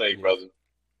nothing to say, brother.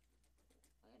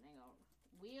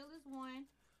 Will is one.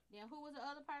 Then who was the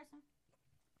other person?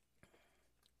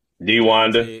 D.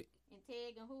 Wanda. And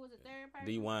Ted, and who was the third person?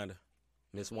 D. Wanda.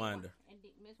 Miss Wanda. And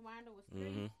Miss Wanda was 3.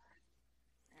 Mm-hmm. All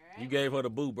right. You gave her the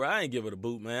boot, bro. I ain't give her the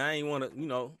boot, man. I ain't want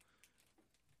to,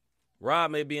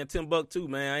 Rob may be in Timbuktu,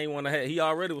 man. I ain't want to he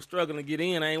already was struggling to get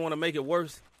in. I ain't want to make it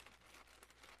worse.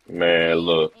 Man,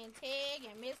 look. And Ted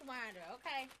and Miss Wanda.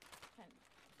 Okay.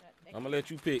 I'm gonna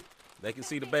let you pick. They can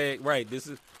see the bag. Right. This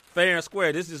is fair and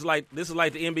square. This is like the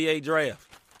NBA draft.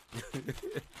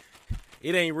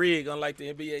 It ain't rigged unlike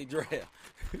the NBA draft.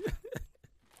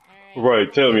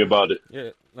 Right. Tell me about it.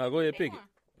 Yeah. Now go ahead and pick it.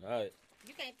 All right.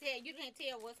 You can't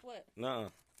tell what's what. Nuh-uh.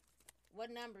 What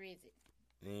number is it?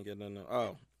 You ain't got nothing.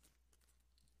 Oh.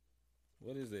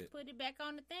 What is it? Put it back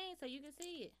on the thing so you can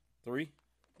see it. 3.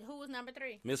 Who was number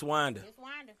 3? Miss Wanda. Miss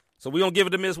Wanda. So we gonna give it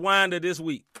to Miss Wanda this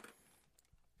week.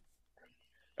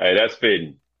 Hey, that's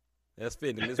fitting. That's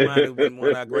fitting. Miss Wanda been one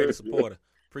of our greatest supporters.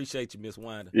 Appreciate you, Miss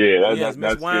Wanda. Yeah,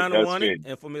 Miss Wanda that's won it, fitting.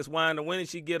 and for Miss Wanda winning,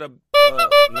 she get a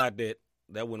not that.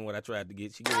 That wasn't what I tried to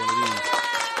get. She get one of these.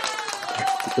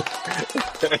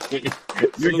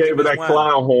 You gave her that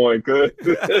clown horn, cuz.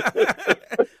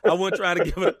 I wasn't trying to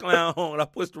give her a clown horn. I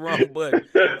pushed the wrong button.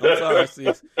 I'm sorry,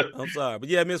 sis. I'm sorry. But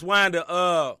yeah, Miss Wanda,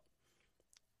 I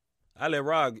let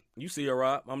Rob, you see her,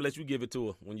 Rob. I'm gonna let you give it to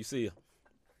her when you see her.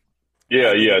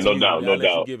 Yeah, no doubt, no I'll let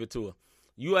you doubt. give it to her.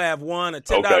 You have won a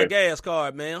 $10 gas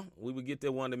card, ma'am. We would get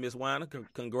that one to Miss Wanda.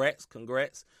 Congrats.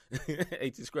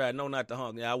 AT Scribe, no, not the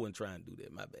honk. Yeah, I wasn't trying to do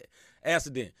that. My bad.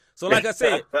 Accident. So like I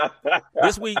said,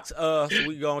 this week's, so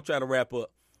we gonna try to wrap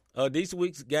up. These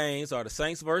week's games are the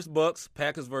Saints versus Bucks,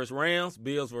 Packers versus Rams,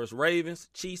 Bills versus Ravens,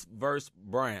 Chiefs versus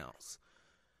Browns.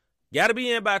 Got to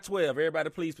be in by 12. Everybody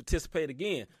please participate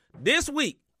again. This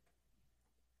week,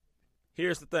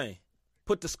 here's the thing.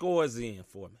 Put the scores in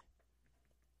for me.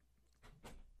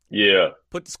 Yeah.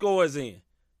 Put the scores in.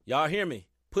 Y'all hear me?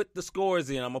 Put the scores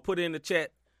in. I'm going to put it in the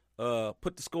chat.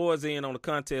 Put the scores in on the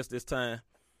contest this time.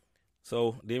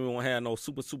 So then we won't have no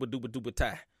super duper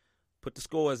tie. Put the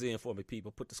scores in for me,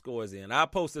 people. Put the scores in. I'll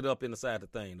post it up inside the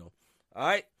thing, though. All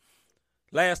right?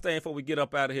 Last thing before we get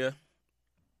up out of here.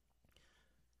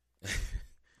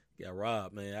 Got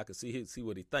Rob, man. I can see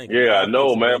what he thinking. Yeah, I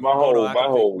know, man. My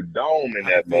whole dome in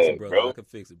that mug, bro. I can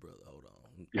fix it, brother. Hold on.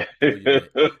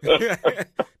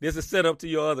 This is set up to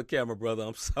your other camera, brother.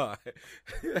 I'm sorry.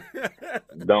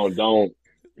 Don't,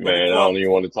 man. I don't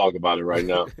even want to talk about it right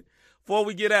now. Before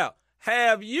we get out,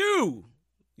 have you?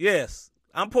 Yes,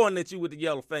 I'm pointing at you with the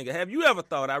yellow finger. Have you ever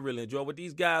thought I really enjoy what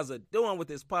these guys are doing with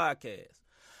this podcast?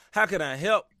 How can I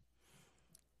help?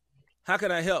 How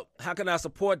can I help? How can I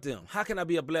support them? How can I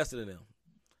be a blessing to them?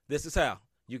 This is how.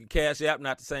 You can cash app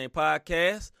Not the Same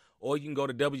Podcast, or you can go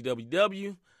to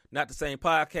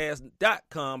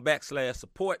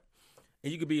www.notthesamepodcast.com/support,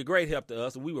 and you can be a great help to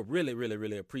us, and we would really, really,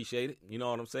 really appreciate it. You know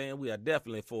what I'm saying? We are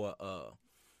definitely for,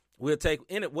 we'll take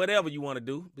in it whatever you want to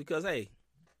do, because, hey,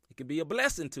 it can be a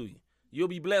blessing to you. You'll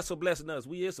be blessed for blessing us.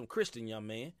 We is some Christian young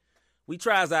man. We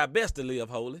tries our best to live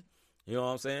holy. You know what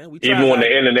I'm saying? Even when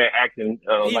the internet acting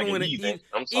like a heathen.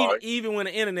 I'm sorry. Even when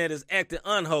the internet is acting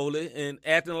unholy and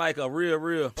acting like a real,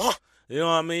 you know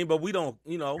what I mean? But we don't,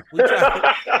 we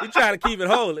try to keep it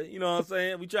holy. You know what I'm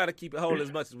saying? We try to keep it holy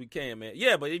as much as we can, man.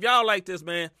 Yeah, but if y'all like this,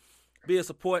 man, be a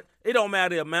support. It don't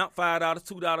matter the amount, $5,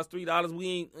 $2, $3.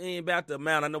 We ain't about the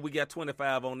amount. I know we got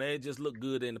 25 on there. It just look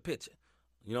good in the picture.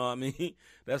 You know what I mean?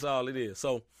 That's all it is.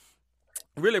 So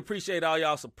really appreciate all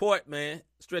y'all support, man.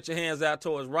 Stretch your hands out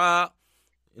towards Rob.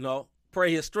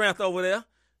 Pray his strength over there.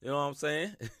 You know what I'm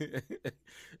saying?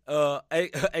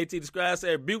 AT the Scribe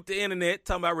said, rebuke the internet.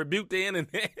 Talking about rebuke the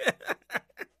internet.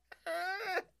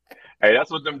 Hey,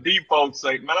 that's what them deep folks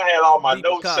say. Man, I had all my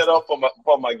notes set up for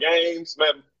my games.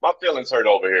 Man, my feelings hurt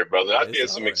over here, brother. I did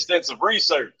some extensive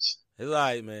research. It's all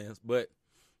right, man. But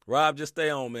Rob, just stay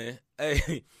on, man.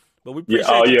 Hey, but we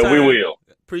appreciate we will.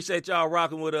 Appreciate y'all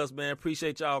rocking with us, man.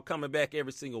 Appreciate y'all coming back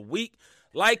every single week.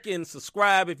 Like and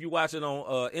subscribe if you watch it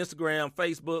on Instagram,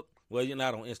 Facebook. Well, you're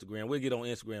not on Instagram. We'll get on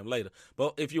Instagram later.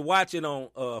 But if you watch it on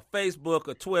Facebook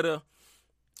or Twitter,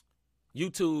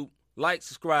 YouTube, like,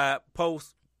 subscribe,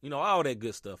 post, all that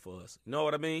good stuff for us. You know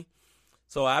what I mean?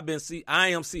 So I am C.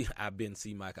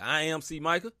 Micah. I am C.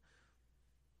 Micah.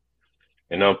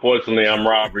 And unfortunately, I'm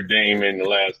Rob Redeem in the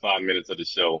last 5 minutes of the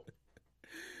show.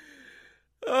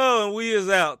 Oh, and we is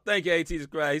out. Thank you, AT the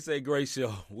Scribe. He said great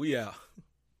show. We out.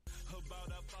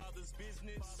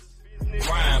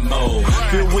 Crime mode.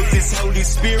 Filled with this Holy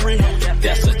Spirit,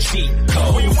 that's a cheat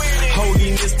code.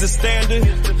 Holiness the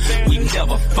standard, we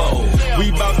never fold. We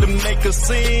about to make a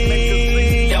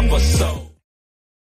scene episode.